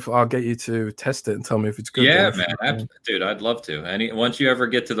I'll get you to test it and tell me if it's good. Yeah, man. Dude, I'd love to. Once you ever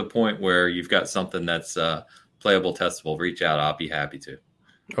get to the point where you've got something that's playable, testable, reach out. I'll be happy to.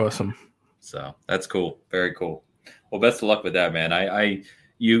 Awesome. So that's cool. Very cool. Well, best of luck with that, man.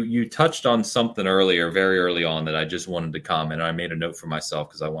 You touched on something earlier, very early on, that I just wanted to comment. I made a note for myself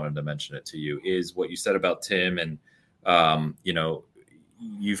because I wanted to mention it to you, is what you said about Tim. And,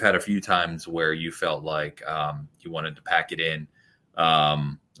 you've had a few times where you felt like you wanted to pack it in,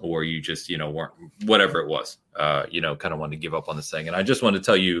 or you just, weren't, whatever it was, kind of wanted to give up on this thing. And I just want to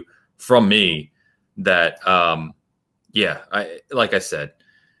tell you from me that, like I said,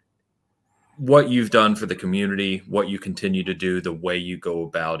 what you've done for the community, what you continue to do, the way you go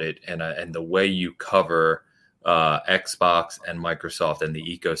about it, and the way you cover Xbox and Microsoft and the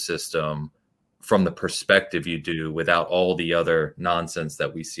ecosystem from the perspective you do, without all the other nonsense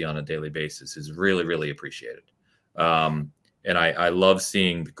that we see on a daily basis, is really, really appreciated. And I love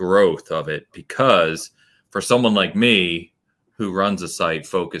seeing the growth of it, because for someone like me who runs a site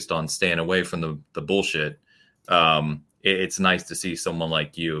focused on staying away from the bullshit, it's nice to see someone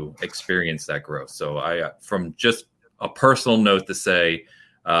like you experience that growth. So from just a personal note to say,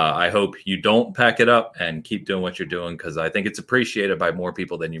 I hope you don't pack it up and keep doing what you're doing, because I think it's appreciated by more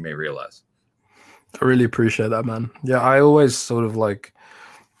people than you may realize. I really appreciate that, man. Yeah, I always sort of like,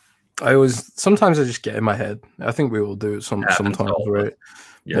 sometimes I just get in my head. I think we all do it sometimes, right?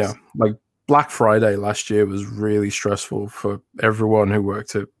 Yes. Yeah, like Black Friday last year was really stressful for everyone who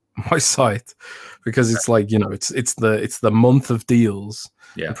worked at my site, because it's like, it's the month of deals.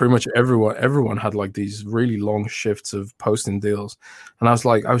 Yeah, and pretty much everyone had like these really long shifts of posting deals, and I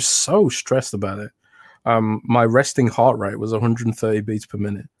was so stressed about it. My resting heart rate was 130 beats per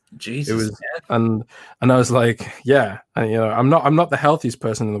minute. Jesus, it was, and I was like, yeah, and, I'm not the healthiest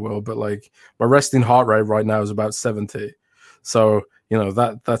person in the world, but like my resting heart rate right now is about 70. So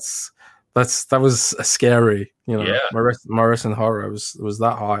that was scary. Yeah. My resting heart rate was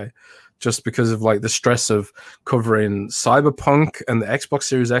that high, just because of like the stress of covering Cyberpunk and the Xbox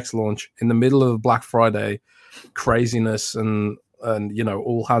Series X launch in the middle of Black Friday craziness, and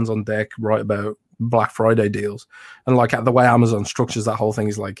all hands on deck right about Black Friday deals. And like the way Amazon structures that whole thing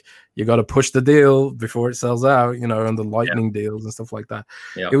is like, you got to push the deal before it sells out, and the lightning deals and stuff like that.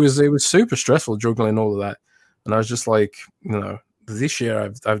 Yeah. It was super stressful juggling all of that. And I was just like, this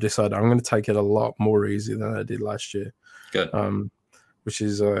year I've decided I'm going to take it a lot more easy than I did last year. Good. Which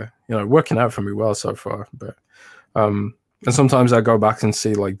is working out for me well so far. But And sometimes I go back and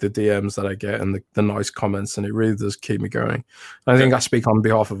see like the DMs that I get and the nice comments, and it really does keep me going. And I think I speak on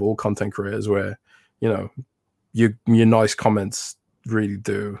behalf of all content creators where, you know, your nice comments really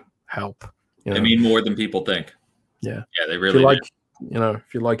do help. You know? They mean more than people think. Yeah. Yeah, they really do. You know,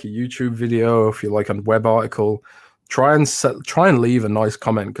 if you like a YouTube video, if you like a web article, try and leave a nice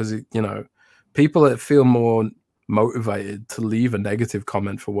comment, because you know, people that feel more motivated to leave a negative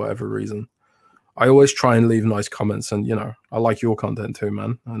comment for whatever reason. I always try and leave nice comments, and you know, I like your content too,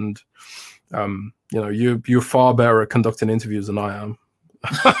 man. And you know, you're far better at conducting interviews than I am.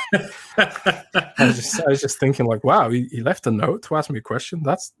 I was just thinking, like, wow, he left a note to ask me a question.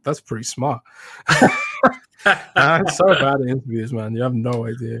 That's pretty smart. I'm so bad at interviews, man. You have no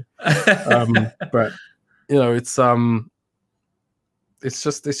idea. But you know, it's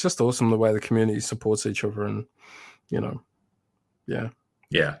just awesome the way the community supports each other, and you know, yeah.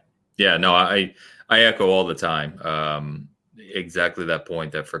 No, I echo all the time. Exactly that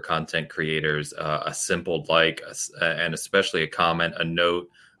point, that for content creators, a simple like, and especially a comment, a note,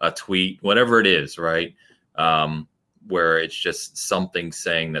 a tweet, whatever it is, right? Where it's just something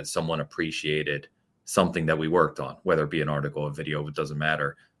saying that someone appreciated something that we worked on, whether it be an article, a video, it doesn't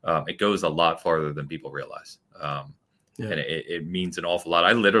matter. It goes a lot farther than people realize. And it means an awful lot.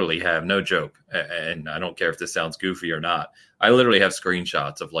 I literally have, no joke, and I don't care if this sounds goofy or not, I literally have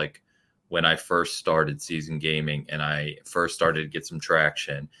screenshots of like when I first started Season Gaming and I first started to get some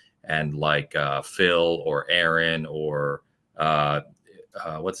traction, and like Phil or Aaron or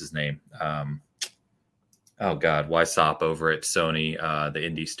what's his name? Oh God, Wysop over at Sony, the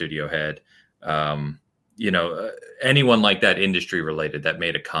indie studio head. You know, anyone like that, industry related, that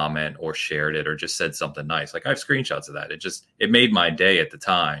made a comment or shared it or just said something nice. Like I have screenshots of that. It made my day at the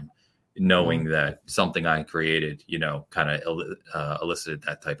time, knowing that something I created, you know, kind of elicited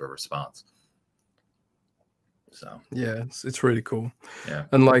that type of response. So yeah, it's really cool. Yeah.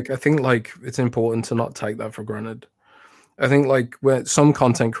 And like, I think like it's important to not take that for granted. I think like where some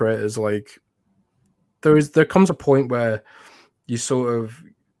content creators, like there comes a point where you sort of,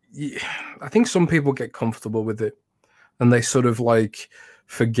 I think some people get comfortable with it and they sort of like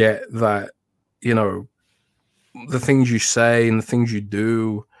forget that, you know, the things you say and the things you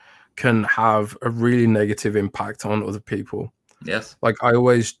do can have a really negative impact on other people. Yes. Like I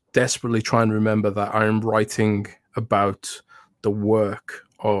always desperately try and remember that I am writing about the work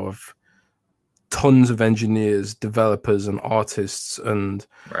of tons of engineers, developers, and artists, and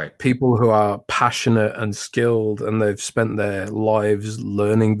people who are passionate and skilled, and they've spent their lives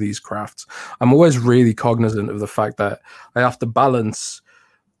learning these crafts. I'm always really cognizant of the fact that I have to balance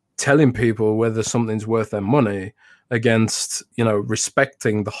telling people whether something's worth their money against, you know,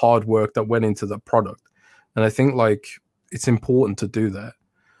 respecting the hard work that went into the product. And I think like it's important to do that.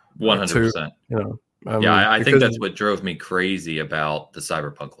 100%. You know, I think that's what drove me crazy about the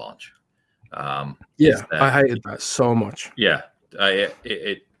Cyberpunk launch. I hated that so much. Yeah,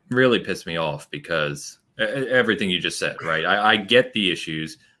 it really pissed me off because everything you just said, right? I get the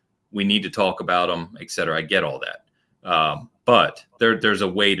issues. We need to talk about them, etc. I get all that. But there's a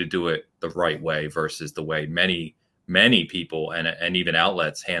way to do it the right way versus the way many people and even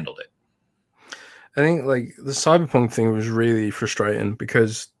outlets handled it. I think like the Cyberpunk thing was really frustrating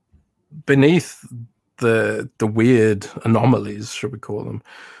because beneath the weird anomalies, should we call them,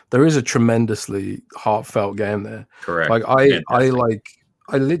 there is a tremendously heartfelt game there. Correct. Like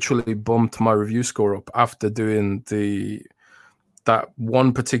I literally bumped my review score up after doing that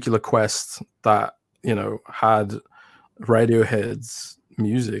one particular quest that, you know, had Radiohead's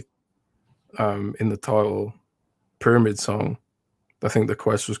music in the title, Pyramid Song. I think the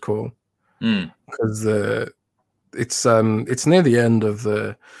quest was called. Because it's near the end of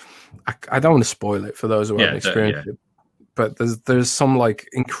the. I don't want to spoil it for those who haven't experienced it, but there's some like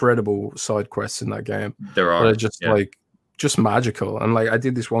incredible side quests in that game. There are. That are just like just magical, and like I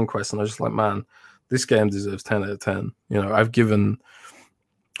did this one quest, and I was just like, man, this game deserves 10 out of 10. You know, I've given.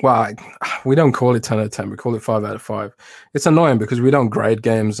 Well, we don't call it 10 out of 10. We call it 5 out of 5. It's annoying because we don't grade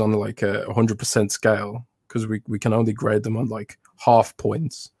games on like a 100% scale because we can only grade them on like half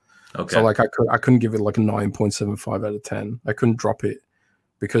points. Okay. So like I couldn't give it like a 9.75 out of 10. I couldn't drop it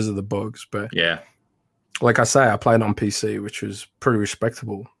because of the bugs. But yeah, like I say, I played on PC, which was pretty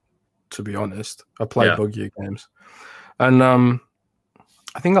respectable, to be honest. I played buggier games, and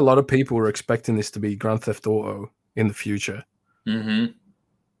I think a lot of people were expecting this to be Grand Theft Auto in the future. Mm-hmm.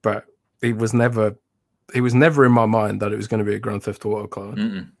 But it was never in my mind that it was going to be a Grand Theft Auto clone.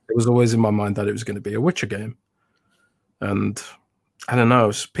 Mm-mm. It was always in my mind that it was going to be a Witcher game. And I don't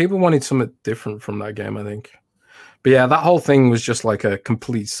know, people wanted something different from that game, I think. But yeah, that whole thing was just like a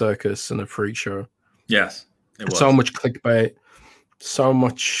complete circus and a freak show. Yes. It was. So much clickbait, so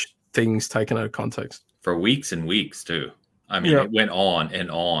much things taken out of context for weeks and weeks too. I mean, It went on,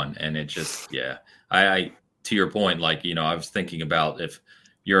 and it just, yeah. I to your point, like, I was thinking about if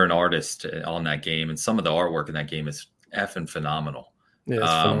you're an artist on that game, and some of the artwork in that game is effing phenomenal. Yeah, it's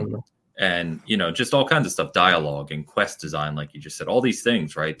phenomenal. And, just all kinds of stuff, dialogue and quest design, like you just said, all these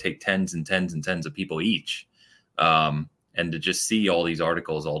things, right? Take tens and tens and tens of people each. And to just see all these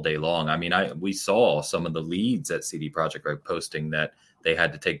articles all day long. I mean, we saw some of the leads at CD Projekt Red posting that they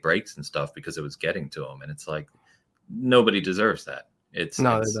had to take breaks and stuff because it was getting to them. And it's like, nobody deserves that. It's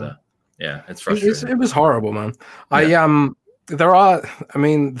frustrating. It was horrible, man. Yeah.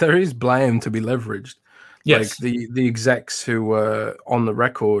 There is blame to be leveraged. Yes. Like the execs who were on the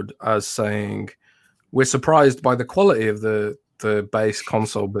record as saying, we're surprised by the quality of the base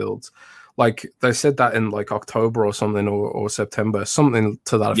console builds. Like they said that in like October or something, or September, something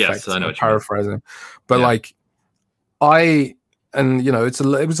to that effect. Yes, I know what paraphrasing. But it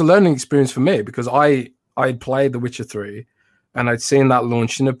was a learning experience for me because I'd played The Witcher 3 and I'd seen that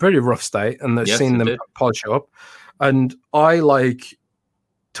launch in a pretty rough state and I'd seen them polish it up. And I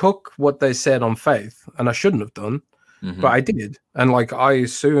took what they said on faith, and I shouldn't have done, but I did. And I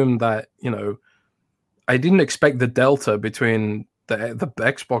assumed that, I didn't expect the delta between the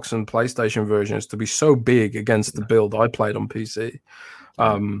Xbox and PlayStation versions to be so big against the build I played on PC.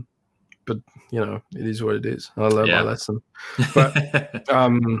 But it is what it is. I learned my lesson. But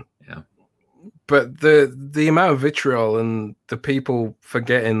but the amount of vitriol and the people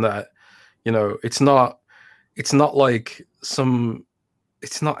forgetting that, it's not like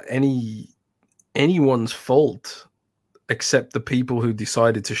it's not anyone's fault except the people who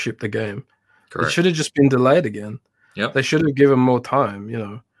decided to ship the game. Correct. It should have just been delayed again. Yep. They should have given more time,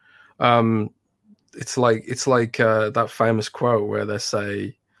 It's like that famous quote where they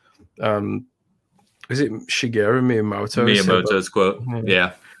say, is it Shigeru Miyamoto? Miyamoto's quote.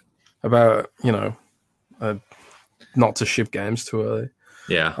 Yeah. About, not to ship games too early.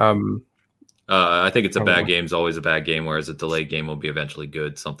 Yeah. I think it's a bad game is always a bad game, whereas a delayed game will be eventually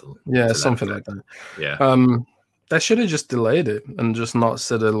good. Something like that. Yeah. They should have just delayed it and just not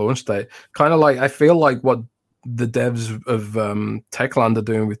set a launch date. Kind of like, I feel like what the devs of Techland are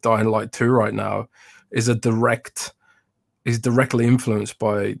doing with Dying Light 2 right now is directly influenced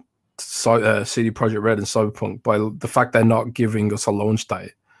by CD Projekt Red and Cyberpunk, by the fact they're not giving us a launch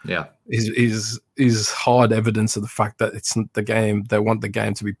date. Yeah, is hard evidence of the fact that it's the game. They want the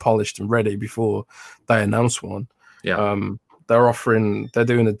game to be polished and ready before they announce one. Yeah. They're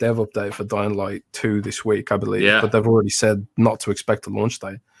doing a dev update for Dying Light 2 this week, I believe. Yeah. But they've already said not to expect a launch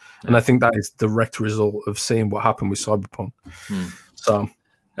date. Yeah. And I think that is direct result of seeing what happened with Cyberpunk. So,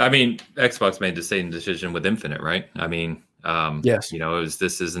 I mean, Xbox made the same decision with Infinite, right? I mean, yes.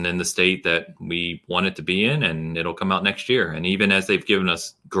 This isn't in the state that we want it to be in, and it'll come out next year. And even as they've given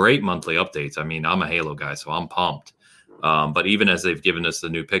us great monthly updates, I mean, I'm a Halo guy, so I'm pumped. But even as they've given us the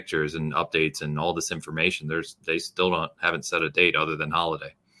new pictures and updates and all this information, they still haven't set a date other than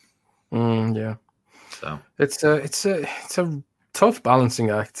holiday. Yeah. So it's a tough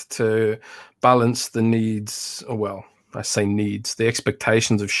balancing act to balance the needs. Well, I say needs, the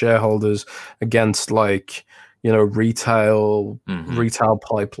expectations of shareholders against retail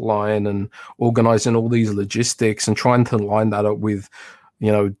pipeline and organizing all these logistics and trying to line that up with,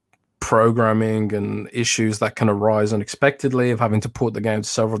 programming and issues that can arise unexpectedly of having to port the game to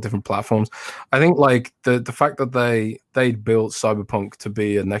several different platforms. I think the fact that they built Cyberpunk to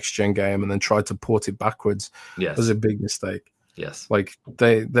be a next gen game and then tried to port it backwards was a big mistake. Yes.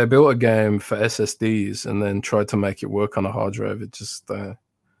 They built a game for SSDs and then tried to make it work on a hard drive. It just I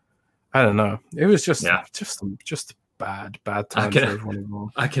don't know. It was just bad time for everyone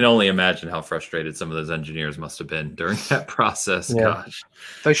involved. I can only imagine how frustrated some of those engineers must have been during that process. Yeah. Gosh.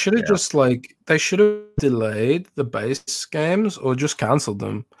 They should have they should have delayed the base games or just canceled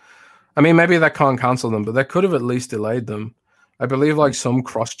them. I mean, maybe they can't cancel them, but they could have at least delayed them. I believe some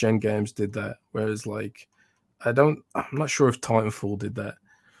cross-gen games did that, whereas I'm not sure if Titanfall did that.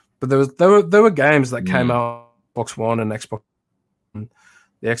 But there were games that came out on Xbox One and Xbox.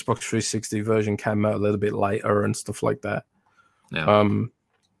 The Xbox 360 version came out a little bit later and stuff like that. Yeah.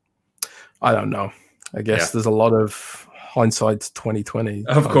 I don't know. I guess there's a lot of hindsight 2020.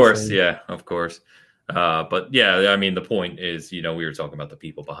 Of course, of course. But I mean, the point is, we were talking about the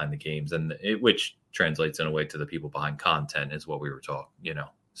people behind the games, and which translates in a way to the people behind content is what we were talking.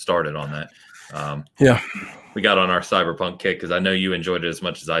 Started on that. We got on our Cyberpunk kick because I know you enjoyed it as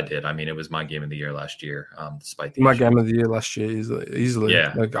much as I did. I mean, it was my game of the year last year, despite the game of the year last year easily.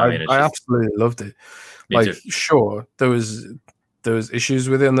 Yeah, I absolutely loved it. Me too. Sure, there was issues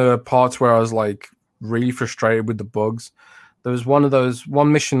with it, and there were parts where I was really frustrated with the bugs. There was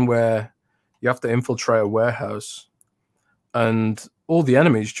one mission where you have to infiltrate a warehouse, and all the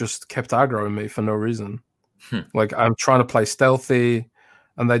enemies just kept aggroing me for no reason. Like I'm trying to play stealthy,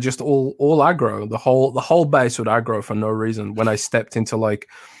 and they just all aggro. The whole base would aggro for no reason. When I stepped into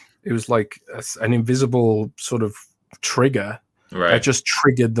it was like an invisible sort of trigger. Right. I just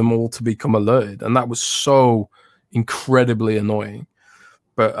triggered them all to become alerted, and that was so incredibly annoying.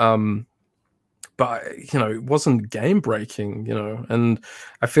 But it wasn't game breaking, and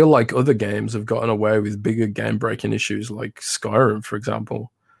I feel like other games have gotten away with bigger game breaking issues, like Skyrim, for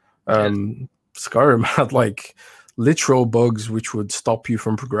example. Skyrim had like literal bugs which would stop you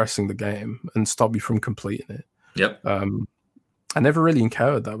from progressing the game and stop you from completing it. Yep. I never really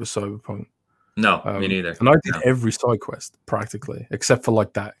encountered that with Cyberpunk. No, me neither. And I did every side quest practically, except for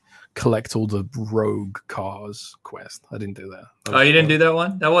like that collect all the rogue cars quest. I didn't do that. Oh, you didn't do that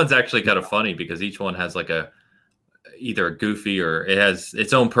one? That one's actually kind of funny because each one has like either a goofy or it has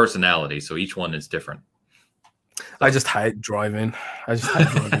its own personality. So each one is different. I just hate driving.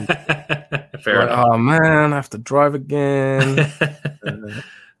 Fair enough. Oh man, I have to drive again.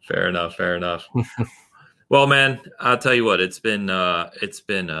 Fair enough. Well, man, I'll tell you what, it's been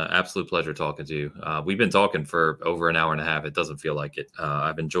an absolute pleasure talking to you. We've been talking for over an hour and a half. It doesn't feel like it.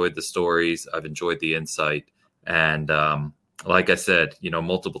 I've enjoyed the stories. I've enjoyed the insight. And like I said,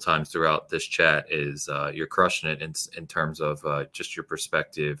 multiple times throughout this chat is you're crushing it in terms of just your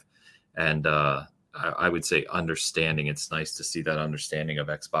perspective. And I would say understanding. It's nice to see that understanding of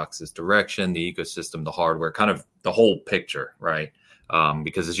Xbox's direction, the ecosystem, the hardware, kind of the whole picture, right?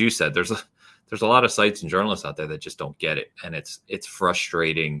 Because as you said, there's a lot of sites and journalists out there that just don't get it. And it's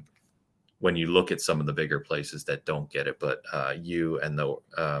frustrating when you look at some of the bigger places that don't get it. But you and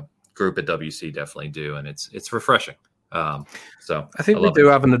the group at WC definitely do. And it's refreshing. So I think we do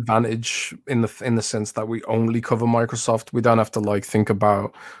have an advantage in the sense that we only cover Microsoft. We don't have to think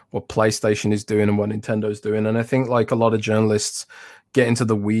about what PlayStation is doing and what Nintendo's doing. And I think a lot of journalists get into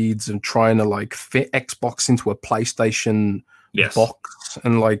the weeds and trying to fit Xbox into a PlayStation box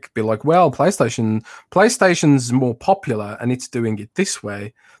and be like, well, PlayStation's more popular and it's doing it this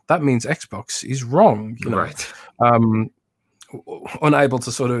way. That means Xbox is wrong, right? Unable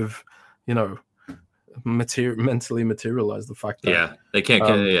to sort of, mentally materialize the fact that they can't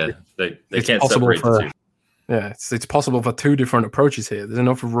they can't separate the two. Yeah, it's possible for two different approaches here. There's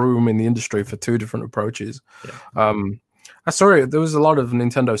enough room in the industry for two different approaches. I saw there was a lot of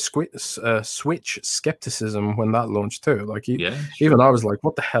Nintendo Switch skepticism when that launched too. Even I was like,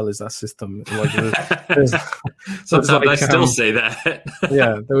 "What the hell is that system?" Sometimes I still say that.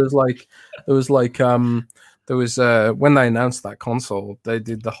 There was when they announced that console, they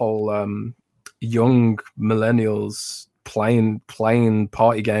did the whole young millennials playing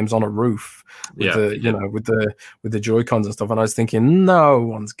party games on a roof with the Joy-Cons and stuff, and I was thinking no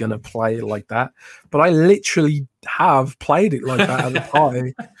one's gonna play it like that, but I literally have played it like that at the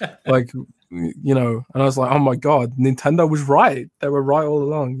party, and I was like, oh my god, Nintendo was right. They were right all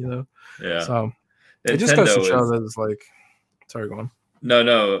along, so Nintendo, it just goes to show that it's sorry, go on.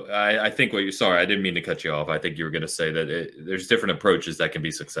 No, I think sorry, I didn't mean to cut you off. I think you were going to say that there's different approaches that can be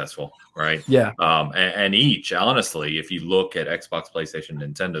successful, right? Yeah. And each, honestly, if you look at Xbox, PlayStation,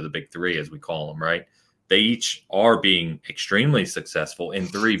 Nintendo, the big three, as we call them, right? They each are being extremely successful in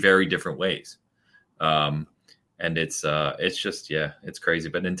three very different ways. And it's just, it's crazy.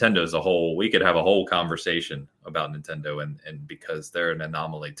 But Nintendo as a whole, we could have a whole conversation about Nintendo and because they're an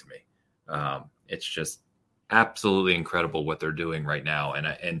anomaly to me. It's just absolutely incredible what they're doing right now,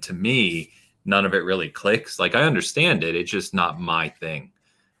 and to me none of it really clicks. I understand it's just not my thing,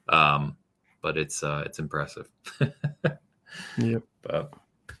 but it's impressive. Yep. But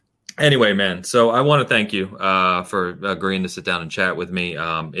anyway, man, so I want to thank you for agreeing to sit down and chat with me.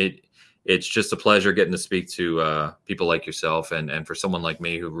 It's just a pleasure getting to speak to people like yourself, and for someone like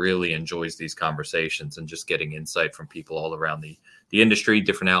me who really enjoys these conversations and just getting insight from people all around the industry,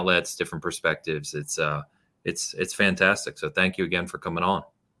 different outlets, different perspectives. It's fantastic. So thank you again for coming on.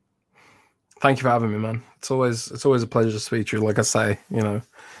 Thank you for having me, man. It's always a pleasure to speak to you. Like I say, you're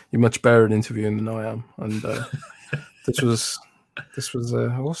much better at interviewing than I am, and this was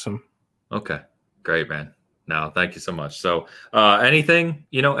awesome. Okay, great, man. No, thank you so much. So anything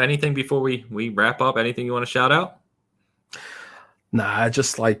before we wrap up? Anything you want to shout out? Nah,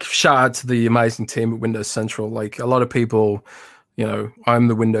 just shout out to the amazing team at Windows Central. A lot of people. I'm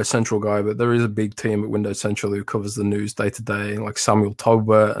the Windows Central guy, but there is a big team at Windows Central who covers the news day to day, like Samuel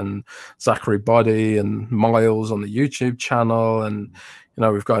Tolbert and Zachary Body and Miles on the YouTube channel. And,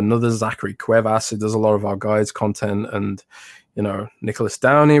 we've got another Zachary Cuevas who does a lot of our guides content. And, Nicholas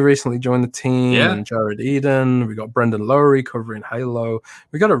Downey recently joined the team. Yeah. And Jared Eden. We got Brendan Lowry covering Halo.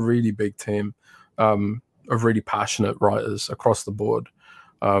 We got a really big team of really passionate writers across the board.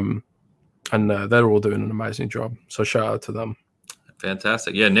 And they're all doing an amazing job. So shout out to them.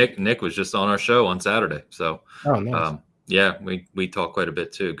 Fantastic. Yeah, Nick was just on our show on Saturday. So nice. yeah, we talk quite a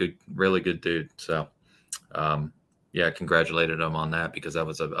bit too. Good, really good dude. So yeah, congratulated him on that because that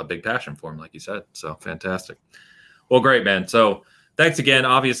was a big passion for him, like you said. So fantastic. Well, great, man. So thanks again.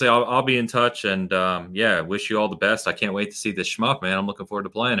 Obviously, I'll be in touch, and yeah, wish you all the best. I can't wait to see this shmup, man. I'm looking forward to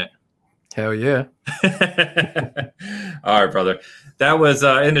playing it. Hell yeah. All right, brother. That was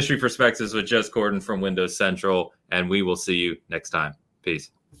Industry Perspectives with Jez Corden from Windows Central, and we will see you next time.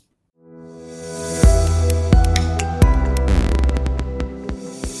 Peace.